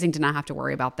 Amazing to not have to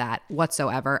worry about that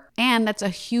whatsoever. And that's a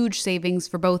huge savings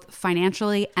for both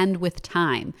financially and with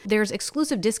time. There's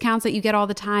exclusive discounts that you get all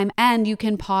the time, and you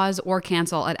can pause or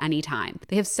cancel at any time.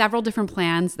 They have several different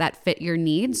plans that fit your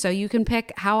needs, so you can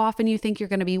pick how often you think you're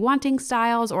going to be wanting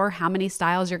styles or how many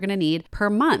styles you're going to need per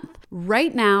month.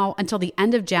 Right now, until the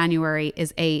end of January,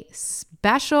 is a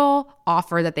special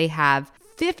offer that they have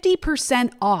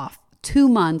 50% off 2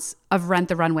 months of Rent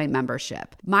the Runway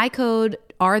membership. My code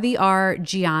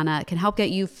RTHRGianna can help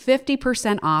get you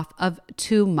 50% off of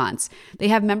 2 months. They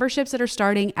have memberships that are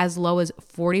starting as low as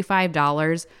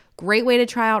 $45. Great way to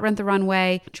try out Rent the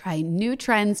Runway, try new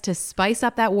trends to spice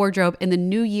up that wardrobe in the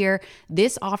new year.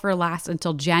 This offer lasts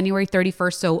until January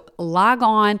 31st, so log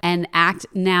on and act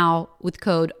now with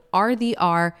code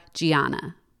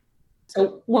RTHRGianna.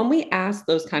 So when we ask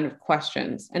those kind of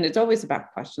questions, and it's always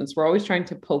about questions, we're always trying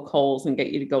to poke holes and get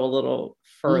you to go a little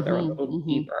further, a little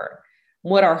deeper.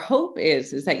 What our hope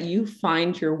is that you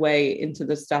find your way into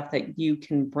the stuff that you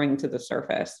can bring to the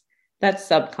surface. That's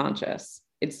subconscious.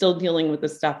 It's still dealing with the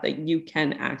stuff that you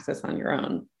can access on your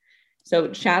own.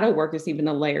 So shadow work is even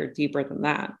a layer deeper than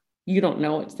that. You don't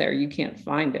know it's there. You can't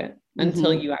find it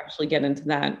until you actually get into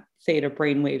that theta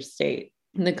brainwave state.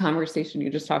 In the conversation you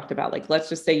just talked about, like, let's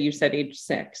just say you said age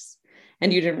 6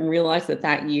 and you didn't realize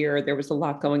that year there was a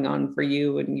lot going on for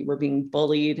you and you were being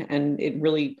bullied, and it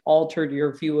really altered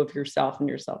your view of yourself and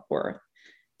your self-worth.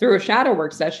 Through a shadow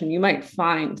work session, you might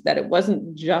find that it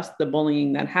wasn't just the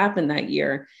bullying that happened that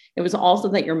year. It was also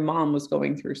that your mom was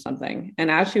going through something.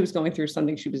 And as she was going through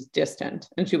something, she was distant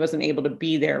and she wasn't able to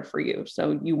be there for you.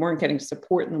 So you weren't getting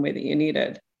support in the way that you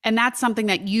needed. And that's something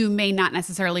that you may not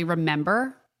necessarily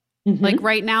remember. Like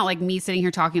right now, like me sitting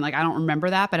here talking, like I don't remember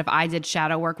that. But if I did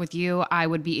shadow work with you, I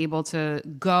would be able to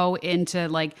go into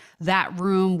like that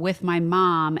room with my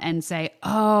mom and say,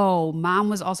 oh, mom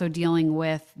was also dealing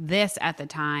with this at the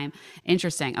time.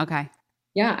 Interesting. Okay.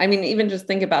 Yeah. I mean, even just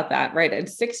think about that, right? At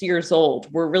 6 years old,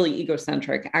 we're really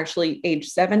egocentric. Actually, age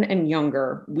 7 and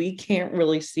younger, we can't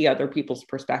really see other people's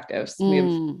perspectives. We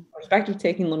have perspective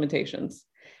taking limitations.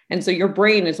 And so your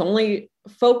brain is only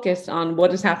focused on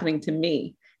what is happening to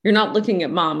me. You're not looking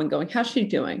at mom and going, how's she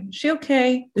doing? Is she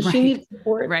okay? Does she need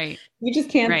support? Right. You just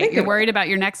can't think You're of worried it. about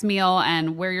your next meal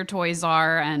and where your toys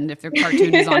are and if their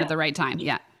cartoon is on at the right time.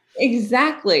 Yeah.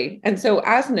 Exactly. And so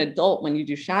as an adult, when you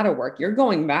do shadow work, you're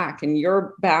going back and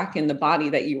you're back in the body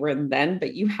that you were in then,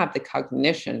 but you have the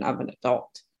cognition of an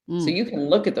adult. So Mm. you can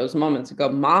look at those moments and go,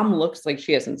 mom looks like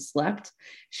she hasn't slept.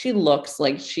 She looks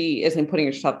like she isn't putting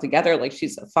herself together, like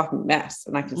she's a fucking mess.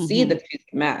 And I can see Mm-hmm. that she's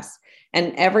a mess.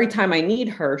 And every time I need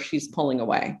her, she's pulling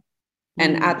away.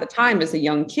 And Mm. at the time, as a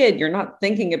young kid, you're not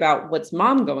thinking about what's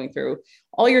mom going through.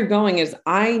 All you're going is,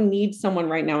 I need someone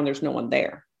right now, and there's no one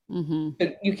there. Mm-hmm.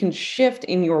 So you can shift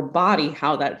in your body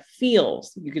how that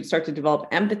feels. You can start to develop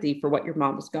empathy for what your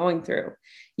mom was going through.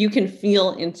 You can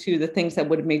feel into the things that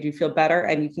would have made you feel better,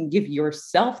 and you can give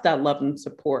yourself that love and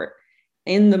support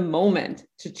in the moment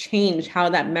to change how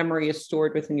that memory is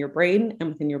stored within your brain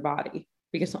and within your body,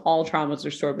 because all traumas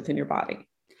are stored within your body.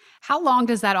 How long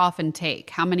does that often take?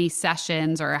 How many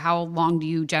sessions or how long do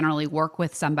you generally work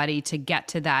with somebody to get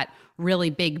to that really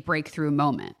big breakthrough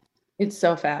moment? It's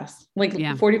so fast, like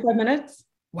Yeah. 45 minutes.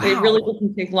 Wow. It really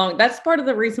doesn't take long. That's part of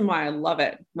the reason why I love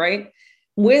it, right?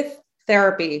 With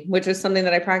therapy, which is something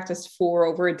that I practiced for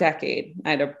over a decade.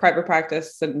 I had a private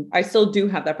practice, and I still do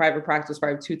have that private practice where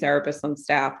I have 2 therapists on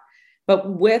staff. But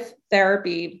with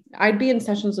therapy, I'd be in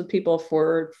sessions with people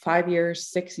for 5 years,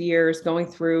 6 years, going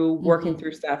through, working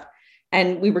through stuff.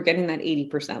 And we were getting that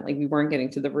 80%, like we weren't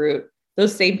getting to the root.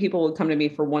 Those same people would come to me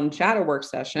for one shadow work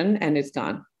session and it's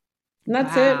gone. And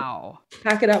that's Wow. it.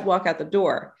 Pack it up, walk out the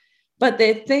door. But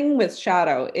the thing with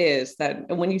shadow is that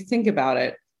when you think about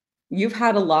it, you've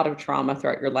had a lot of trauma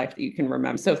throughout your life that you can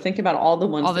remember. So think about all the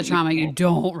ones, All the trauma you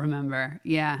don't remember.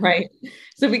 Yeah. right?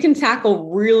 So we can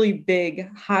tackle really big,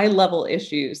 high level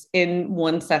issues in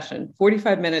one session,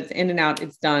 45 minutes in and out,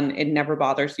 it's done. It never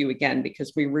bothers you again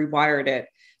because we rewired it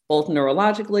both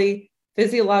neurologically,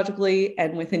 physiologically,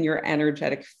 and within your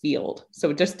energetic field. So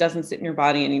it just doesn't sit in your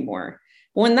body anymore.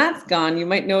 When that's gone, you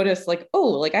might notice like, oh,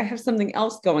 like I have something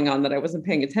else going on that I wasn't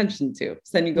paying attention to.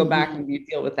 So then you go back and you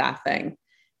deal with that thing.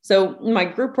 So my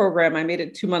group program, I made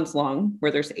it 2 months long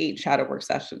where there's 8 shadow work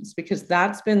sessions, because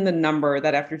that's been the number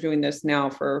that after doing this now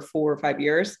for 4 or 5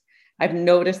 years, I've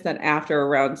noticed that after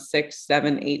around 6,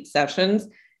 7, 8 sessions,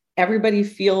 everybody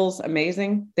feels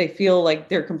amazing. They feel like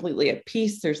they're completely at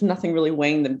peace. There's nothing really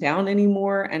weighing them down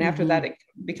anymore. And after that, it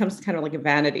becomes kind of like a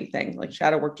vanity thing. Like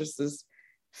shadow work just is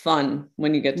fun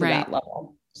when you get to that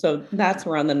level. So that's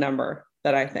around the number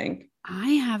that I think. I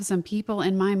have some people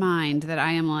in my mind that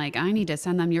I am like, I need to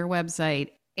send them your website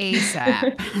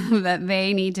ASAP, that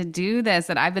they need to do this.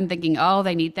 That I've been thinking, oh,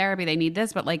 they need therapy, they need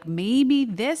this, but like maybe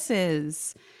this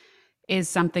is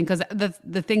something, because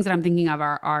the things that I'm thinking of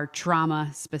are trauma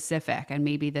specific, and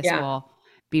maybe this will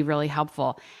be really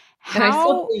helpful. And I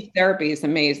still believe therapy is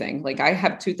amazing. Like I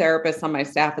have 2 therapists on my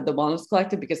staff at the Wellness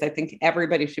Collective because I think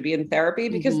everybody should be in therapy,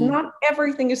 because not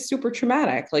everything is super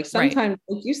traumatic. Like sometimes,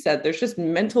 like you said, there's just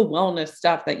mental wellness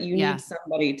stuff that you need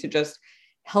somebody to just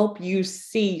help you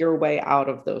see your way out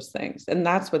of those things. And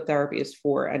that's what therapy is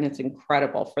for. And it's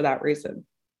incredible for that reason.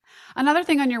 Another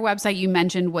thing on your website you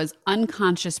mentioned was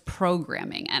unconscious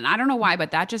programming. And I don't know why,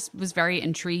 but that just was very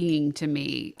intriguing to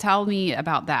me. Tell me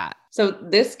about that. So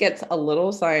this gets a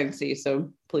little sciencey,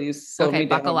 so please slow me down.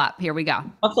 Buckle up. Here we go.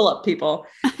 Buckle up, people.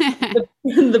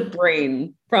 The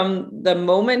brain, from the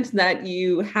moment that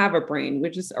you have a brain,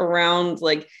 which is around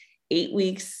like 8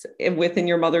 weeks within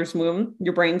your mother's womb,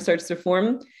 your brain starts to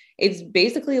form. It's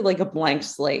basically like a blank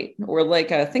slate, or like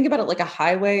think about it like a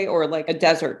highway or like a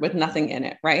desert with nothing in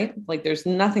it, right? Like there's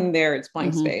nothing there. It's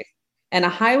blank space. And a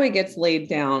highway gets laid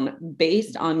down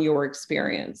based on your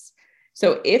experience.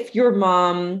 So if your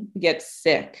mom gets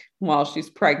sick while she's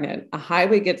pregnant, a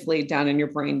highway gets laid down in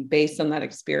your brain based on that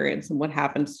experience and what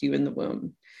happens to you in the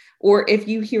womb. Or if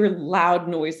you hear loud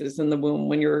noises in the womb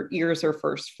when your ears are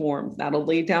first formed, that'll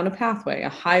lay down a pathway. A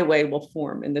highway will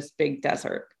form in this big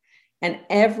desert. And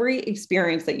every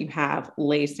experience that you have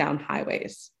lays down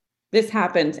highways. This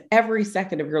happens every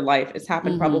second of your life. It's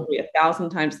happened probably 1,000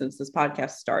 times since this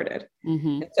podcast started.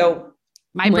 And so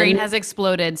my brain has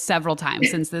exploded several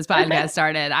times since this podcast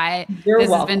started. You're this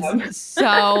welcome. has been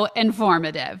so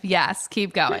informative. Yes,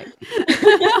 keep going.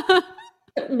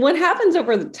 What happens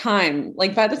over the time,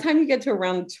 like by the time you get to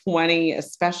around 20,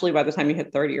 especially by the time you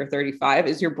hit 30 or 35,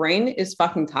 is your brain is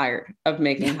fucking tired of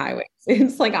making highways.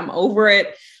 It's like, I'm over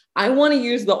it. I want to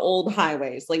use the old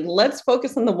highways. Like, let's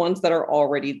focus on the ones that are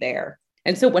already there.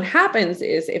 And so what happens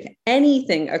is, if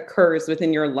anything occurs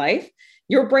within your life,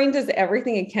 your brain does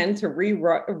everything it can to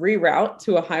reroute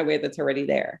to a highway that's already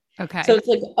there. Okay. So it's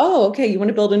like, oh, okay, you want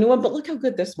to build a new one, but look how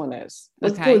good this one is.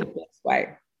 Let's go this way.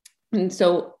 And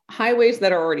so highways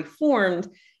that are already formed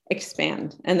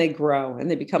expand and they grow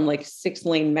and they become like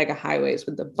 6-lane mega highways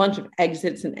with a bunch of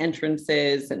exits and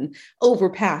entrances and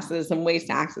overpasses and ways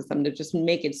to access them to just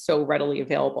make it so readily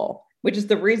available, which is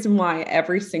the reason why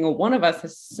every single one of us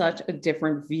has such a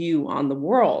different view on the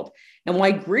world and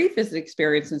why grief is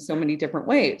experienced in so many different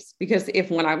ways. Because if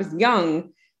when I was young,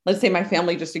 let's say my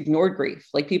family just ignored grief,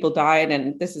 like people died,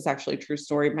 and this is actually a true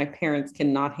story. My parents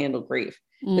cannot handle grief.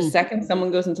 The second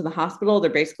someone goes into the hospital,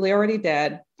 they're basically already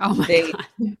dead. Oh my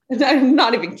God. I'm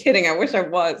not even kidding. I wish I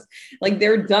was. Like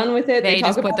they're done with it. They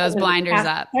just put those blinders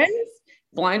up.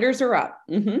 Blinders are up.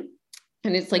 Mm-hmm.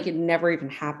 And it's like it never even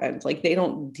happened. Like they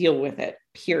don't deal with it,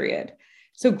 period.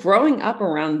 So growing up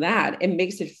around that, it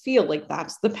makes it feel like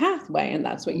that's the pathway and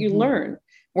that's what you learn.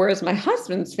 Whereas my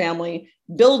husband's family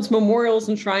builds memorials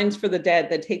and shrines for the dead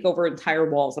that take over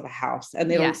entire walls of a house and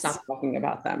they don't stop talking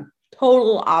about them.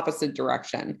 Total opposite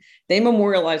direction. They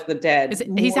memorialize the dead.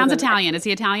 He sounds Italian. Is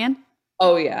he Italian?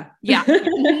 Oh, yeah. Yeah.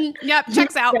 Yep.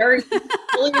 Checks out. Very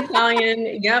fully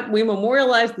Italian. Yep. We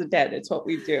memorialize the dead. It's what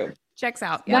we do. Checks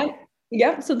out.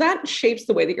 Yep. So that shapes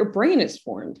the way that your brain is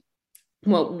formed.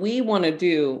 What we want to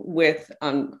do with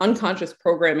unconscious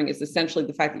programming is essentially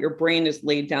the fact that your brain is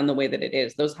laid down the way that it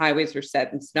is. Those highways are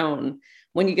set in stone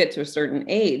when you get to a certain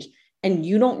age, and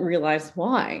you don't realize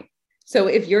why. So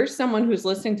if you're someone who's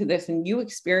listening to this and you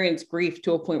experience grief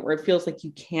to a point where it feels like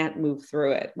you can't move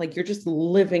through it, like you're just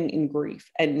living in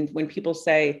grief. And when people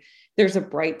say there's a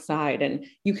bright side and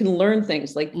you can learn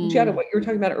things like Jetta, what you were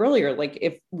talking about earlier, like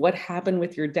if what happened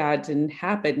with your dad didn't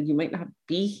happen, you might not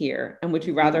be here. And would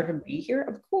you rather him be here?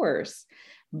 Of course.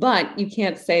 But you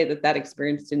can't say that that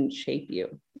experience didn't shape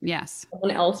you. Yes.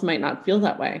 Someone else might not feel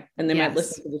that way. And they might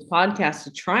listen to this podcast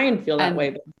to try and feel that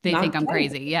way. But they think I'm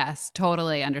crazy. Yes.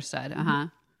 Totally understood.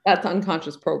 That's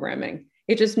unconscious programming.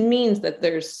 It just means that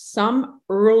there's some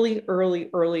early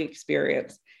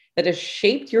experience that has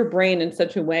shaped your brain in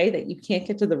such a way that you can't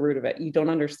get to the root of it. You don't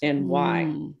understand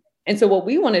why. And so what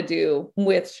we want to do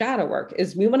with shadow work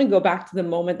is we want to go back to the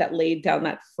moment that laid down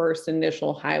that first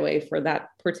initial highway for that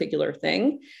particular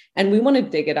thing. And we want to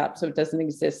dig it up so it doesn't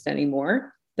exist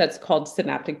anymore. That's called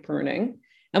synaptic pruning.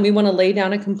 And we want to lay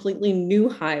down a completely new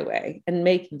highway and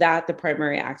make that the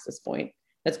primary access point.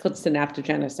 That's called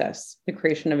synaptogenesis, the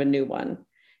creation of a new one.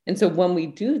 And so when we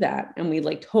do that and we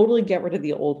like totally get rid of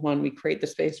the old one, we create the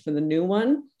space for the new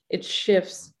one, it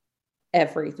shifts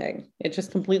everything. It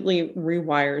just completely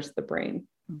rewires the brain.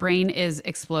 Brain is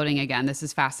exploding again. This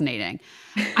is fascinating.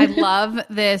 I love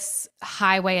this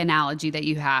highway analogy that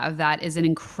you have. That is an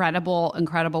incredible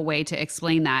way to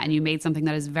explain that. And you made something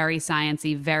that is very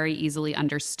sciencey, very easily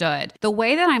understood. The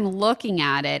way that I'm looking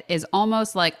at it is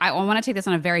almost like, I want to take this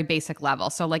on a very basic level.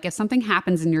 So like if something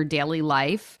happens in your daily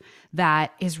life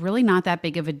that is really not that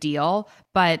big of a deal,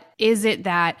 but is it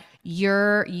that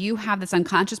you have this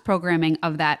unconscious programming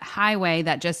of that highway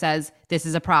that just says, this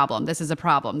is a problem, this is a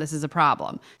problem, this is a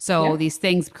problem. So these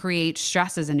things create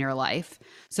stresses in your life.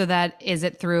 So that is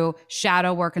it through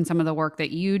shadow work and some of the work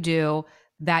that you do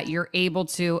that you're able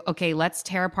to, okay, let's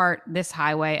tear apart this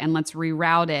highway and let's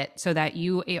reroute it so that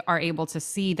you are able to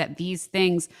see that these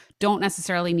things don't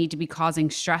necessarily need to be causing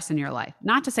stress in your life.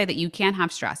 Not to say that you can't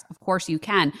have stress. Of course you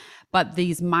can, but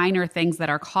these minor things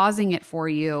that are causing it for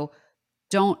you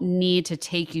don't need to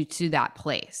take you to that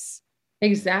place.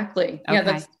 Exactly. Okay. Yeah,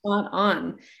 that's spot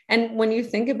on. And when you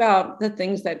think about the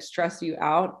things that stress you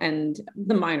out and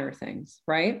the minor things,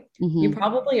 right? You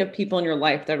probably have people in your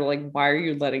life that are like, why are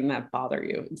you letting that bother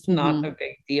you? It's not a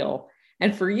big deal.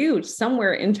 And for you,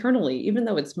 somewhere internally, even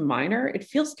though it's minor, it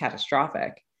feels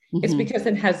catastrophic. It's because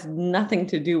it has nothing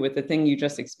to do with the thing you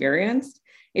just experienced.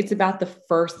 It's about the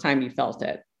first time you felt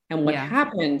it. And what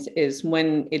happens is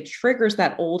when it triggers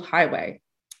that old highway,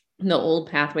 the old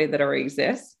pathway that already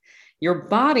exists, your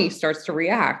body starts to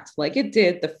react like it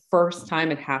did the first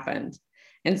time it happened.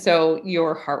 And so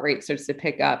your heart rate starts to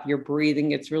pick up, your breathing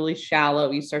gets really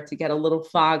shallow, you start to get a little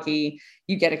foggy,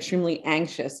 you get extremely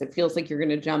anxious. It feels like you're going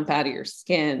to jump out of your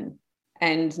skin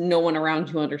and no one around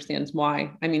you understands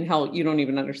why. I mean, hell, you don't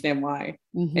even understand why.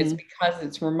 It's because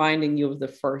it's reminding you of the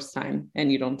first time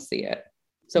and you don't see it.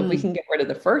 So if we can get rid of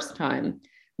the first time,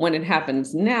 when it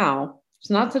happens now,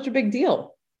 it's not such a big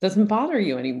deal. Doesn't bother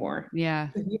you anymore. Yeah.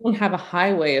 You don't have a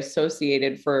highway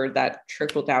associated for that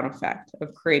trickle down effect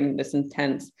of creating this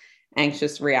intense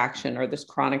anxious reaction or this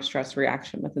chronic stress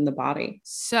reaction within the body.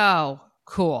 So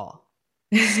cool.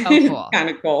 So cool. Kind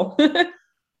of cool.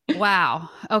 Wow.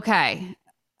 Okay.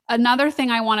 Another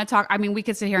thing I want to talk, I mean, we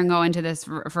could sit here and go into this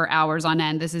for hours on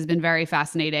end. This has been very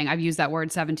fascinating. I've used that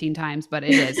word 17 times, but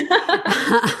it is.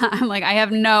 I'm like, I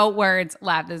have no words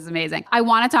left. This is amazing. I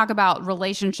want to talk about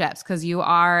relationships because you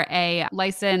are a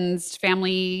licensed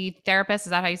family therapist. Is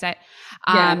that how you say it?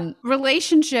 Yeah.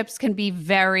 Relationships can be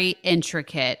very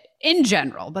intricate in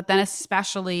general, but then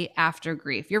especially after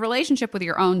grief. Your relationship with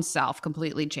your own self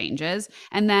completely changes.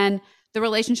 And then the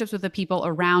relationships with the people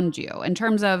around you in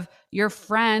terms of your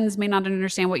friends may not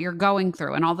understand what you're going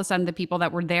through. And all of a sudden the people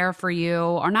that were there for you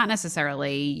are not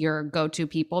necessarily your go-to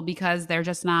people because they're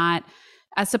just not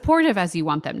as supportive as you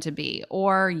want them to be.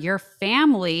 Or your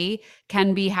family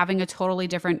can be having a totally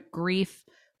different grief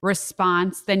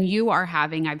response than you are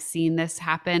having. I've seen this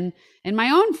happen in my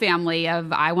own family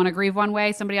of I want to grieve one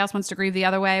way, somebody else wants to grieve the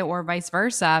other way, or vice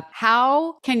versa.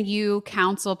 How can you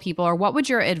counsel people, or what would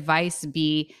your advice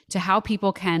be to how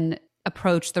people can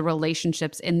approach the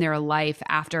relationships in their life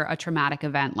after a traumatic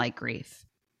event like grief?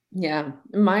 Yeah.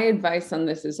 My advice on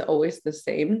this is always the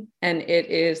same. And it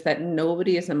is that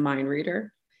nobody is a mind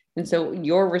reader. And so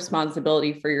your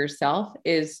responsibility for yourself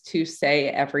is to say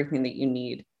everything that you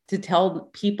need, to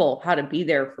tell people how to be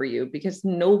there for you, because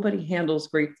nobody handles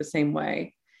grief the same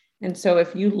way. And so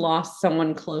if you lost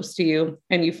someone close to you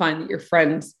and you find that your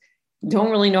friends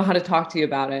don't really know how to talk to you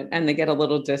about it and they get a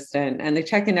little distant and they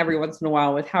check in every once in a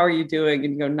while with, how are you doing?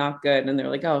 And you go, not good. And they're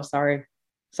like, oh, sorry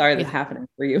that's happening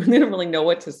for you. And they don't really know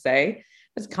what to say.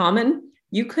 It's common.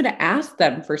 You could ask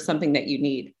them for something that you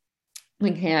need.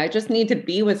 Like, hey, I just need to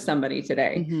be with somebody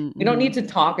today. We don't need to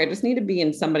talk. I just need to be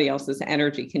in somebody else's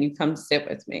energy. Can you come sit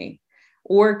with me?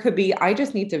 Or it could be, I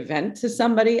just need to vent to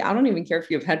somebody. I don't even care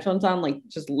if you have headphones on, like,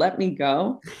 just let me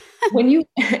go. When you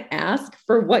ask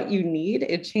for what you need,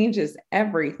 it changes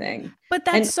everything. But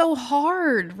that's so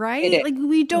hard, right? Like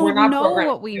we don't know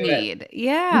what we need.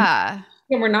 Yeah.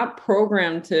 And we're not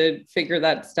programmed to figure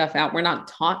that stuff out. We're not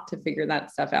taught to figure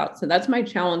that stuff out. So that's my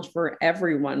challenge for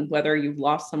everyone, whether you've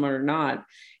lost someone or not,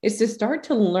 is to start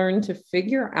to learn to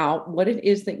figure out what it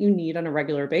is that you need on a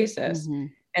regular basis.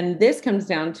 And this comes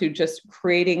down to just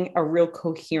creating a real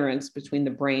coherence between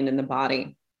the brain and the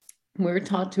body. We're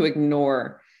taught to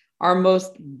ignore our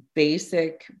most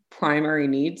basic primary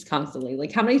needs constantly.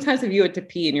 Like, how many times have you had to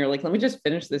pee and you're like, let me just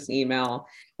finish this email,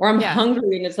 or I'm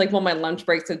hungry and it's like, well, my lunch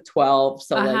break's at 12.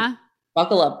 So like,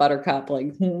 buckle up, buttercup.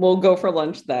 Like, we'll go for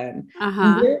lunch then.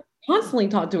 We're constantly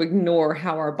taught to ignore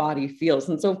how our body feels.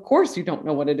 And so of course you don't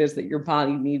know what it is that your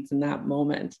body needs in that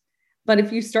moment. But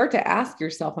if you start to ask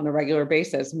yourself on a regular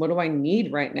basis, what do I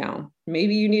need right now?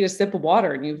 Maybe you need a sip of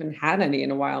water and you haven't had any in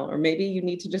a while, or maybe you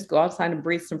need to just go outside and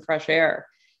breathe some fresh air.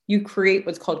 You create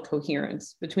what's called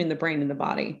coherence between the brain and the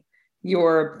body.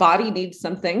 Your body needs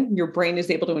something, your brain is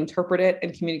able to interpret it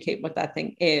and communicate what that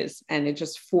thing is. And it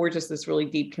just forges this really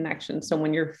deep connection. So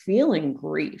when you're feeling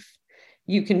grief,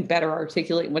 you can better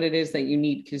articulate what it is that you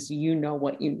need because you know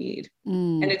what you need.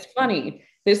 And it's funny.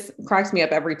 This cracks me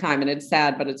up every time. And it's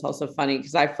sad, but it's also funny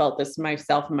because I felt this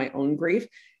myself in my own grief.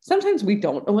 Sometimes we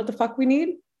don't know what the fuck we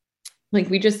need. Like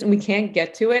we can't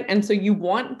get to it. And so you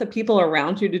want the people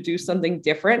around you to do something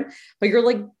different, but you're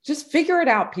like, just figure it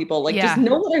out, people. Like, just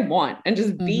know what I want and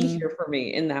just be here for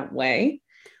me in that way.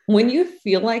 When you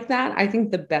feel like that, I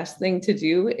think the best thing to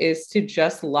do is to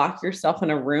just lock yourself in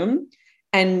a room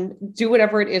and do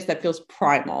whatever it is that feels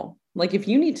primal. Like if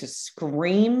you need to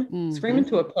scream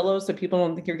into a pillow so people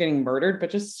don't think you're getting murdered, but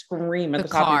just scream at the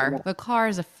top of your lungs. The car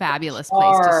is a fabulous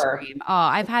place to scream. Oh,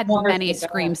 I've had many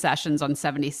scream sessions on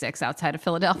 76 outside of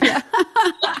Philadelphia.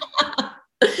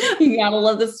 You gotta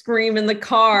love the scream in the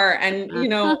car and, you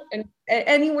know, and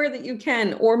anywhere that you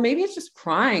can, or maybe it's just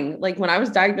crying. Like when I was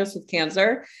diagnosed with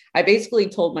cancer, I basically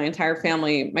told my entire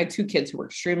family, my 2 kids who were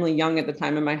extremely young at the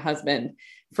time, and my husband,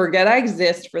 forget I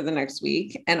exist for the next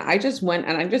week. And I just went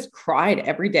and I just cried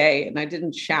every day, and I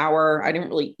didn't shower. I didn't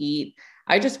really eat.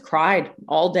 I just cried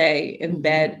all day in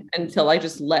bed until I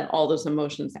just let all those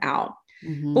emotions out.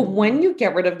 But when you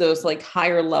get rid of those like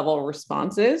higher level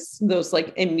responses, those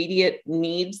like immediate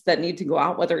needs that need to go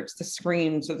out, whether it's the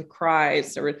screams or the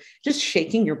cries or just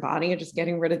shaking your body and just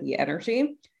getting rid of the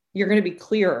energy, you're going to be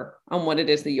clearer on what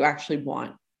it is that you actually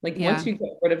want. Like once you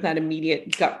get rid of that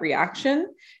immediate gut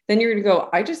reaction, then you're going to go,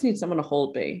 I just need someone to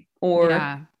hold me, or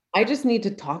I just need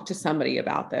to talk to somebody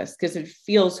about this because it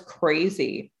feels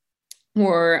crazy,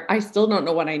 or I still don't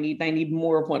know what I need. I need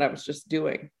more of what I was just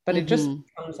doing, but it just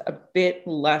becomes a bit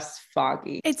less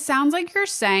foggy. It sounds like you're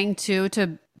saying too,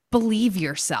 to believe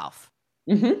yourself.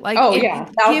 Like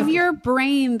give your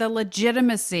brain the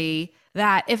legitimacy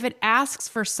that if it asks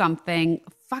for something,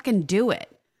 fucking do it.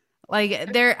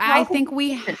 Like I think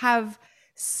we have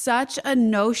such a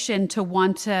notion to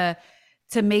want to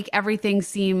to make everything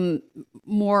seem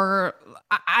more,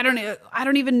 I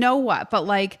don't even know what, but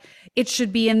like it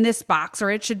should be in this box, or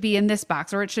it should be in this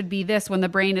box, or it should be this, when the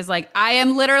brain is like, I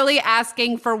am literally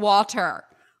asking for water.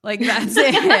 Like that's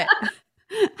it. Yeah.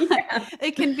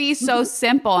 It can be so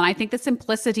simple. And I think the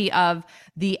simplicity of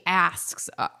the asks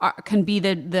can be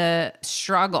the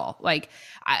struggle. Like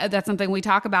that's something we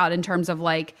talk about in terms of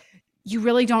like, you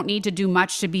really don't need to do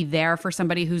much to be there for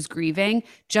somebody who's grieving.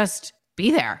 Just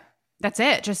be there. That's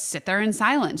it. Just sit there in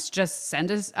silence. Just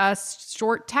send a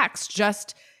short text.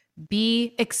 Just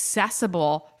be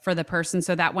accessible for the person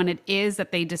so that when it is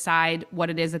that they decide what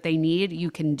it is that they need,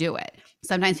 you can do it.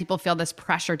 Sometimes people feel this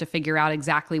pressure to figure out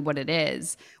exactly what it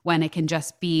is when it can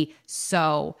just be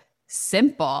so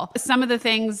simple. Some of the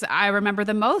things I remember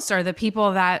the most are the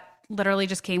people that literally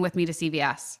just came with me to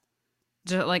CVS.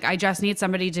 Like, I just need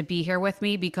somebody to be here with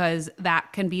me, because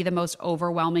that can be the most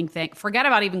overwhelming thing. Forget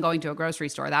about even going to a grocery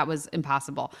store. That was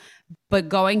impossible. But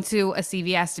going to a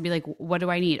CVS to be like, what do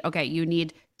I need? Okay, you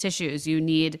need tissues, you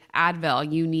need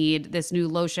Advil, you need this new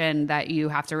lotion that you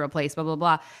have to replace, blah, blah,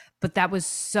 blah. But that was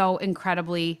so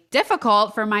incredibly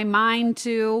difficult for my mind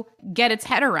to get its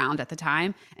head around at the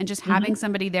time. And just having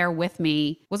somebody there with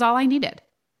me was all I needed.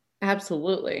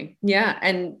 Absolutely. Yeah.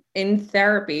 And in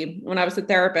therapy, when I was a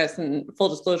therapist, and full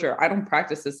disclosure, I don't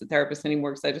practice as a therapist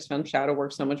anymore because I just found shadow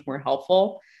work so much more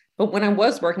helpful. But when I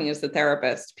was working as a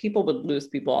therapist, people would lose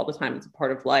people all the time. It's a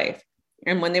part of life.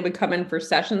 And when they would come in for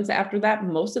sessions after that,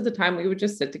 most of the time we would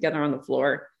just sit together on the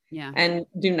floor and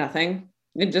do nothing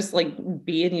and just like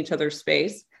be in each other's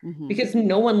space, because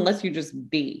no one lets you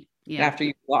just be. After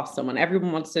you've lost someone.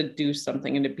 Everyone wants to do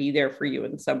something and to be there for you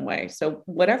in some way. So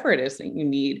whatever it is that you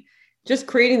need, just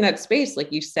creating that space, like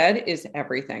you said, is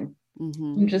everything.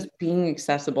 Just being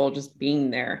accessible, just being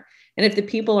there. And if the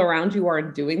people around you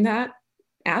aren't doing that,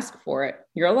 ask for it.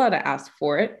 You're allowed to ask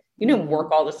for it. You don't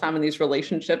work all the time in these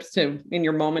relationships to, in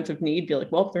your moment of need, be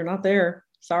like, well, if they're not there,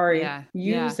 sorry,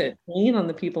 use it. Lean on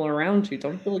the people around you.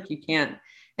 Don't feel like you can't.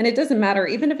 And it doesn't matter,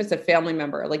 even if it's a family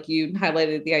member, like you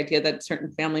highlighted the idea that certain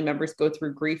family members go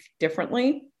through grief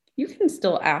differently. You can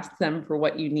still ask them for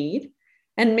what you need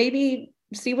and maybe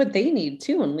see what they need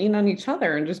too, and lean on each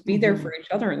other and just be there for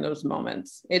each other in those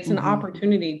moments. It's an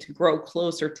opportunity to grow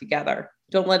closer together.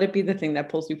 Don't let it be the thing that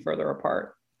pulls you further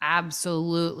apart.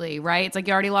 Absolutely. Right. It's like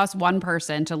you already lost one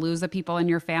person. To lose the people in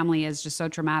your family is just so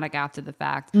traumatic after the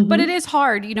fact. But it is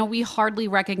hard. You know, we hardly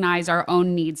recognize our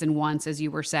own needs and wants, as you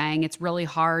were saying. It's really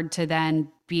hard to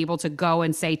then be able to go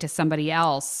and say to somebody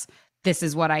else, this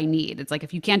is what I need. It's like,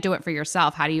 if you can't do it for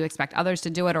yourself, how do you expect others to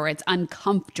do it? Or it's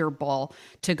uncomfortable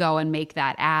to go and make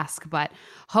that ask. But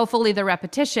hopefully the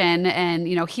repetition and,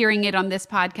 you know, hearing it on this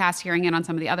podcast, hearing it on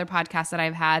some of the other podcasts that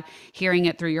I've had, hearing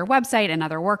it through your website and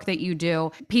other work that you do,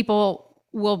 people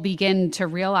will begin to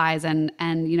realize and,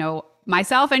 you know,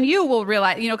 myself and you will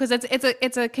realize, you know, because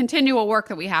it's a continual work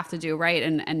that we have to do, right?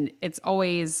 And it's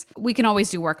always, we can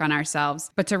always do work on ourselves,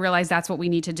 but to realize that's what we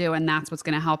need to do, and that's what's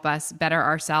going to help us better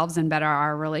ourselves and better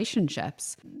our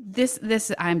relationships.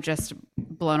 This I'm just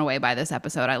blown away by this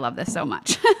episode. I love this so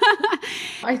much.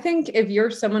 I think if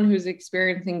you're someone who's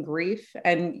experiencing grief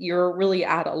and you're really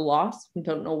at a loss and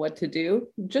don't know what to do,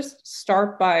 just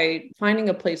start by finding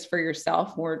a place for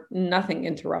yourself where nothing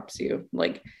interrupts you.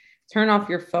 Like, turn off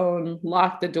your phone,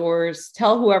 lock the doors,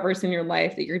 tell whoever's in your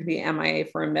life that you're going to be MIA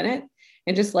for a minute,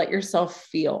 and just let yourself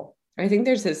feel. I think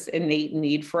there's this innate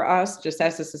need for us, just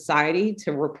as a society,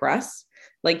 to repress.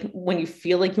 Like, when you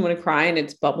feel like you want to cry and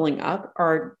it's bubbling up,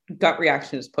 our gut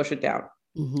reaction is push it down,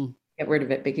 get rid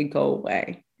of it, make it go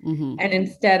away. And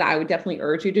instead, I would definitely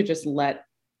urge you to just let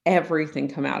everything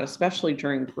come out, especially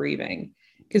during grieving.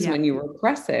 Because when you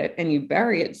repress it and you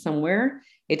bury it somewhere,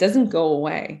 it doesn't go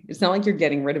away. It's not like you're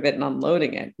getting rid of it and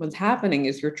unloading it. What's happening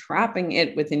is you're trapping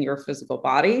it within your physical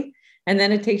body, and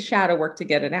then it takes shadow work to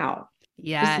get it out.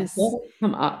 Yes. Just let it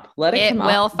come up. Let it come up.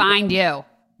 It will find you.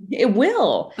 It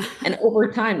will. And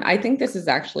over time, I think this is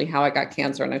actually how I got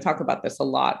cancer. And I talk about this a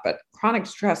lot, but chronic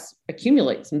stress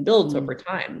accumulates and builds over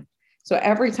time. So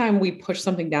every time we push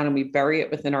something down and we bury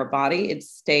it within our body, it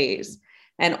stays.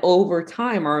 And over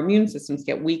time, our immune systems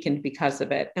get weakened because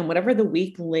of it. And whatever the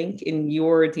weak link in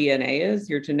your DNA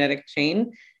is, your genetic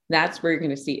chain, that's where you're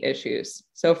going to see issues.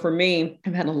 So for me,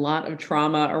 I've had a lot of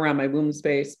trauma around my womb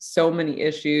space, so many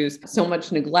issues, so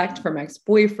much neglect from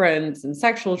ex-boyfriends and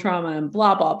sexual trauma and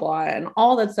blah, blah, blah. And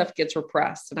all that stuff gets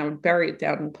repressed. And I would bury it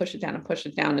down and push it down and push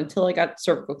it down until I got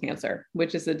cervical cancer,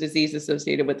 which is a disease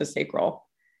associated with the sacral.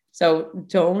 So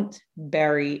don't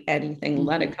bury anything.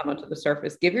 Let it come up to the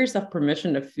surface. Give yourself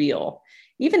permission to feel.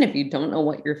 Even if you don't know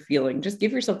what you're feeling, just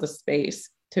give yourself the space.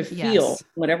 to feel Yes.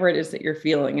 whatever it is that you're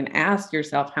feeling and ask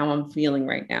yourself how I'm feeling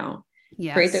right now.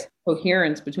 Create the Yes.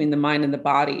 coherence between the mind and the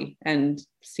body and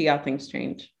see how things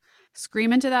change.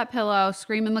 Scream into that pillow,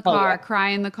 scream in the Oh, car, yeah. cry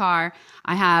in the car.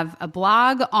 I have a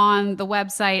blog on the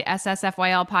website,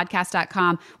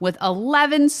 ssfylpodcast.com, with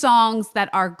 11 songs that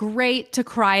are great to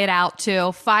cry it out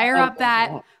to. Fire I up love that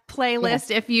that. Yeah.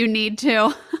 playlist if you need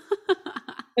to.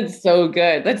 It's so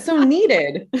good. That's so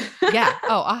needed. Yeah.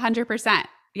 Oh, 100%.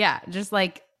 Yeah. Just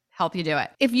like help you do it.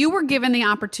 If you were given the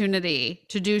opportunity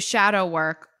to do shadow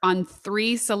work on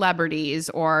 3 celebrities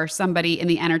or somebody in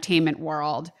the entertainment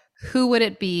world, who would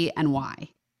it be and why?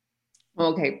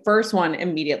 Okay, first one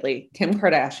immediately, Kim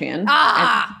Kardashian. And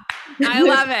Ah, I there's,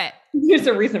 love it. there's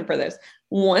a reason for this.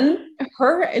 One,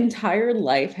 her entire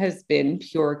life has been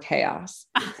pure chaos.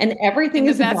 And In everything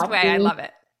the is best about way. I being, love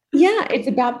it. yeah, it's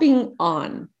about being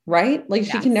on, right? Like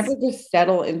she can never Yes. just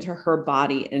settle into her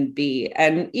body and be.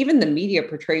 And even the media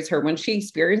portrays her when she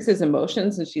experiences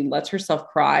emotions and she lets herself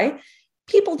cry,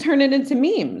 people turn it into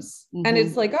memes. And it's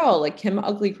Mm-hmm. like, oh, like Kim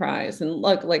ugly cries and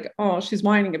look like, oh, she's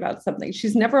whining about something.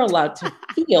 She's never allowed to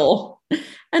feel.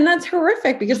 And that's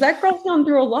horrific because that girl's gone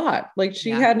through a lot. Like she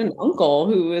Yeah. had an uncle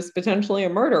who was potentially a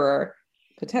murderer,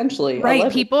 potentially, Right.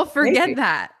 allegedly, People forget maybe.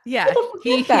 that. Yeah. People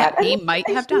forget Yeah, that. And he that's might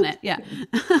a have done huge it. Yeah.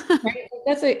 thing, right?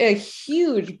 That's a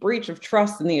huge breach of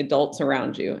trust in the adults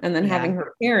around you. And then Yeah. having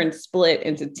her parents split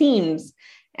into teams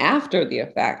after the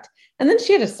effect. And then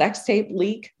she had a sex tape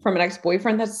leak from an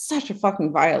ex-boyfriend. That's such a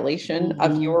fucking violation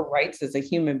of Mm-hmm. your rights as a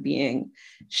human being.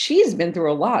 She's been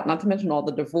through a lot, not to mention all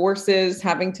the divorces,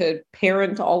 having to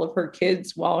parent all of her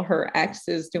kids while her ex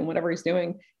is doing whatever he's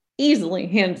doing. Easily,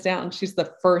 hands down, she's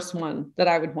the first one that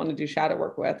I would want to do shadow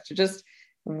work with, to just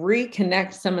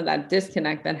reconnect some of that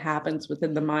disconnect that happens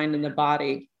within the mind and the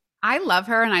body. I love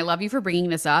her and I love you for bringing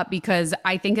this up because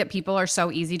I think that people are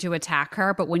so easy to attack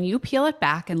her. But when you peel it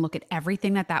back and look at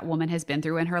everything that that woman has been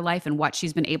through in her life and what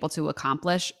she's been able to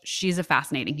accomplish, she's a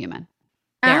fascinating human.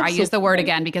 There, I use the word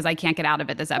Absolutely again because I can't get out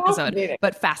of it this episode, fascinating.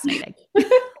 but fascinating. And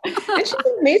she's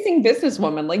an amazing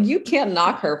businesswoman. Like you can't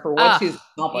knock her for what she's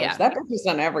accomplished. Yeah. That bitch has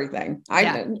done everything.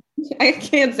 Yeah. I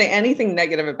can't say anything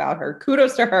negative about her.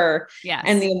 Kudos to her Yes.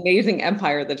 and the amazing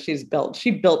empire that she's built.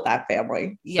 She built that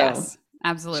family. Yes. So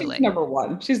Absolutely. she's number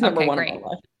one. She's number Okay, one great. in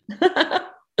my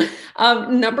life.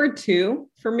 Number 2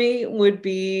 for me would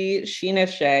be Sheena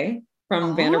Shea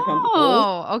from Vanderpump Rules.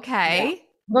 Oh, Yeah. okay.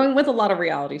 Going with a lot of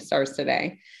reality stars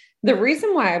today. The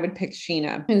reason why I would pick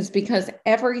Sheena is because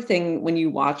everything when you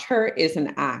watch her is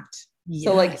an act.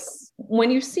 So like Yes.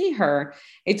 when you see her,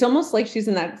 it's almost like she's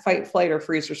in that fight, flight, or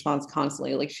freeze response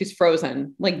constantly. Like she's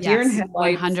frozen, like deer in Yes.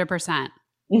 headlights. 100%.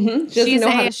 Mhm. She doesn't know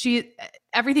how to,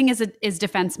 Everything is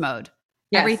defense mode.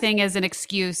 yes. Everything is an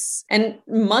excuse. And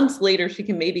months later, she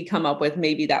can maybe come up with,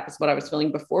 maybe that was what I was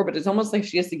feeling before, but it's almost like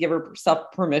she has to give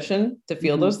herself permission to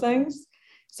feel Mhm. those things.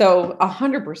 So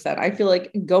 100%, I feel like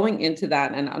going into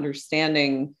that and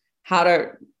understanding how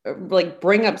to like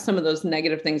bring up some of those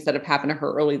negative things that have happened to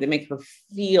her early, that make her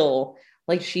feel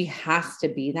like she has to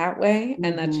be that way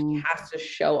and that she Mhm. has to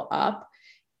show up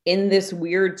in this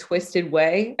weird twisted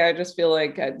way. I just feel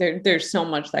like there's so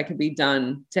much that could be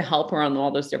done to help her on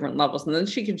all those different levels. And then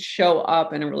she could show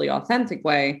up in a really authentic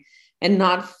way and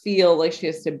not feel like she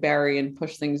has to bury and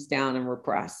push things down and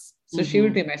repress. So she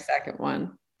would Mhm. be my second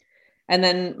one. And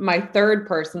then my third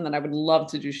person that I would love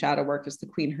to do shadow work is the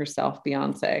queen herself,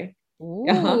 Beyonce.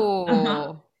 Uh-huh. Uh-huh.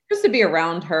 Ooh. Just to be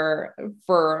around her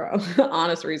for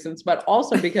honest reasons, but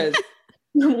also because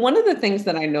one of the things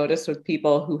that I notice with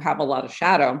people who have a lot of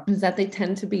shadow is that they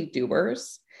tend to be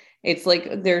doers. It's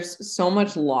like there's so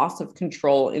much loss of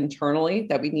control internally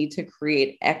that we need to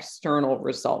create external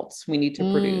results. We need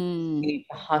to produce, we need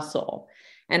to hustle.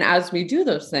 And as we do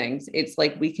those things, it's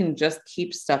like we can just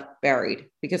keep stuff buried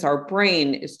because our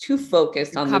brain is too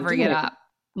focused You're on the covering it doing. up.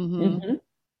 Mhm. Mhm.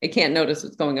 It can't notice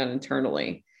what's going on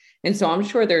internally. And so I'm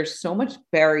sure there's so much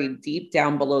buried deep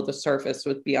down below the surface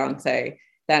with Beyonce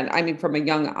that, I mean, from a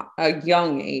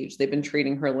young age, they've been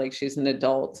treating her like she's an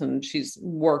adult and she's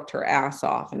worked her ass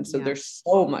off. And so Yeah. there's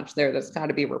so much there that's got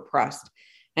to be repressed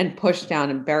and pushed down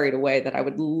and buried away that I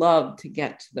would love to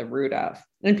get to the root of.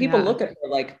 And people Yeah. look at her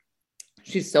like,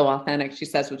 she's so authentic. She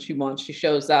says what she wants. She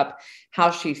shows up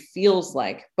how she feels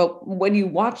like. But when you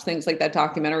watch things like that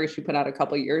documentary she put out a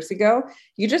couple of years ago,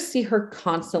 you just see her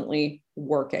constantly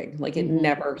working. Like it Mhm.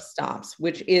 never stops,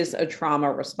 which is a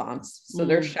trauma response. So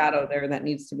there's shadow there that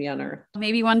needs to be unearthed.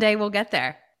 Maybe one day we'll get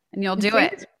there and you'll do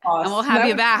Fingers it crossed. and we'll have That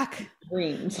you would back. be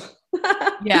dreams.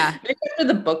 Yeah. Maybe after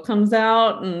the book comes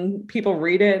out and people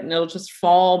read it and it'll just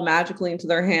fall magically into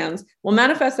their hands. We'll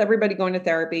manifest everybody going to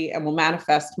therapy and we'll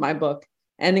manifest my book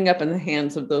ending up in the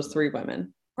hands of those 3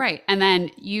 women. Right. And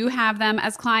then you have them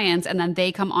as clients and then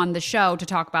they come on the show to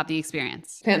talk about the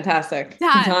experience. Fantastic.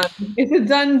 Done. It's a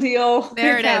done deal.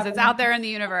 There it is. It's out there in the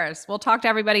universe. We'll talk to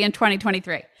everybody in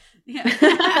 2023.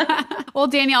 Yeah. Well,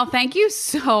 Danielle, thank you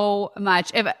so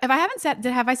much. If I haven't said,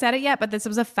 have I said it yet? But this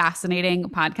was a fascinating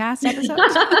podcast episode.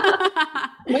 I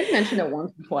might have mentioned it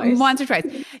once or twice. Once or twice.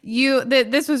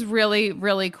 This was really,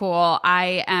 really cool.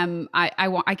 I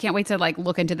can't wait to like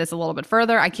look into this a little bit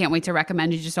further. I can't wait to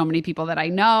recommend you to so many people that I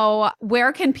know.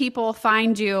 Where can people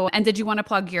find you? And did you want to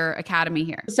plug your academy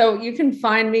here? So you can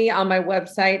find me on my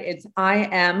website. It's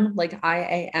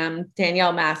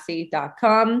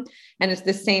DanielleMassey.com. And it's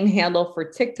the same handle for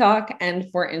TikTok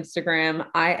and for Instagram,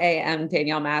 IAM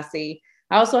Danielle Massey.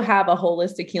 I also have a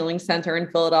holistic healing center in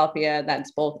Philadelphia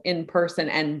that's both in person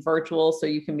and virtual. So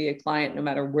you can be a client no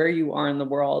matter where you are in the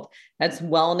world. That's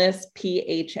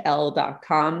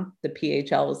wellnessphl.com. The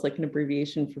PHL is like an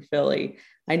abbreviation for Philly.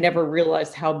 I never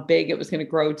realized how big it was going to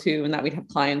grow to, and that we'd have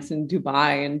clients in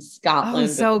Dubai and Scotland.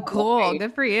 Oh, so cool.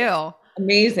 Good for you.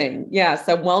 Amazing. Yeah.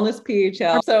 So Wellness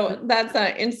PHL. So that's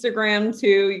Instagram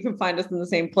too. You can find us in the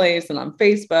same place and on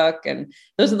Facebook. And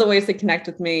those are the ways to connect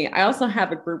with me. I also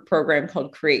have a group program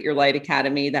called Create Your Light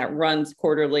Academy that runs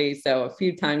quarterly. So a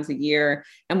few times a year.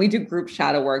 And we do group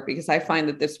shadow work because I find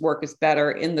that this work is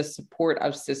better in the support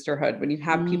of sisterhood. When you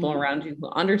have people around you who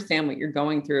understand what you're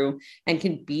going through and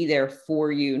can be there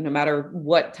for you, no matter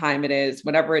what time it is,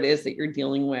 whatever it is that you're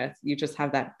dealing with, you just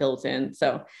have that built in.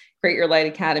 So Create Your Light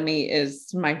Academy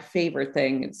is my favorite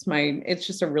thing. It's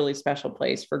just a really special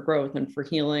place for growth and for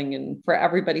healing. And for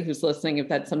everybody who's listening, if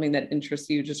that's something that interests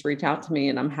you, just reach out to me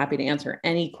and I'm happy to answer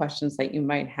any questions that you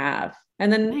might have.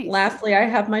 And then lastly, I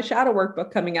have my shadow work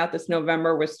book coming out this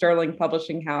November with Sterling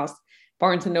Publishing House,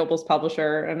 Barnes & Noble's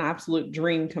publisher, an absolute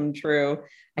dream come true.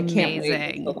 I can't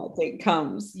wait until that date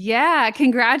comes. Yeah,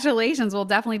 congratulations. We'll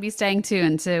definitely be staying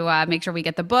tuned to make sure we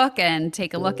get the book and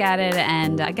take a look at it.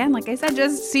 And again, like I said,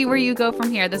 just see where you go from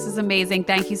here. This is amazing.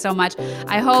 Thank you so much.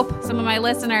 I hope some of my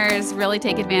listeners really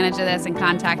take advantage of this and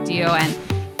contact you and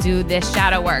do this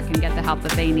shadow work and get the help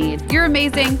that they need. You're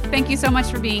amazing. Thank you so much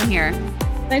for being here.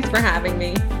 Thanks for having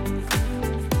me.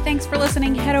 Thanks for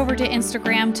listening. Head over to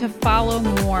Instagram to follow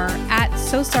more at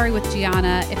So Sorry with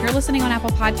Gianna. If you're listening on Apple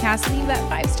Podcasts, leave that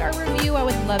 5-star review. I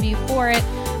would love you for it.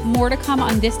 More to come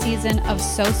on this season of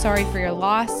So Sorry for Your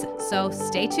Loss. So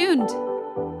stay tuned.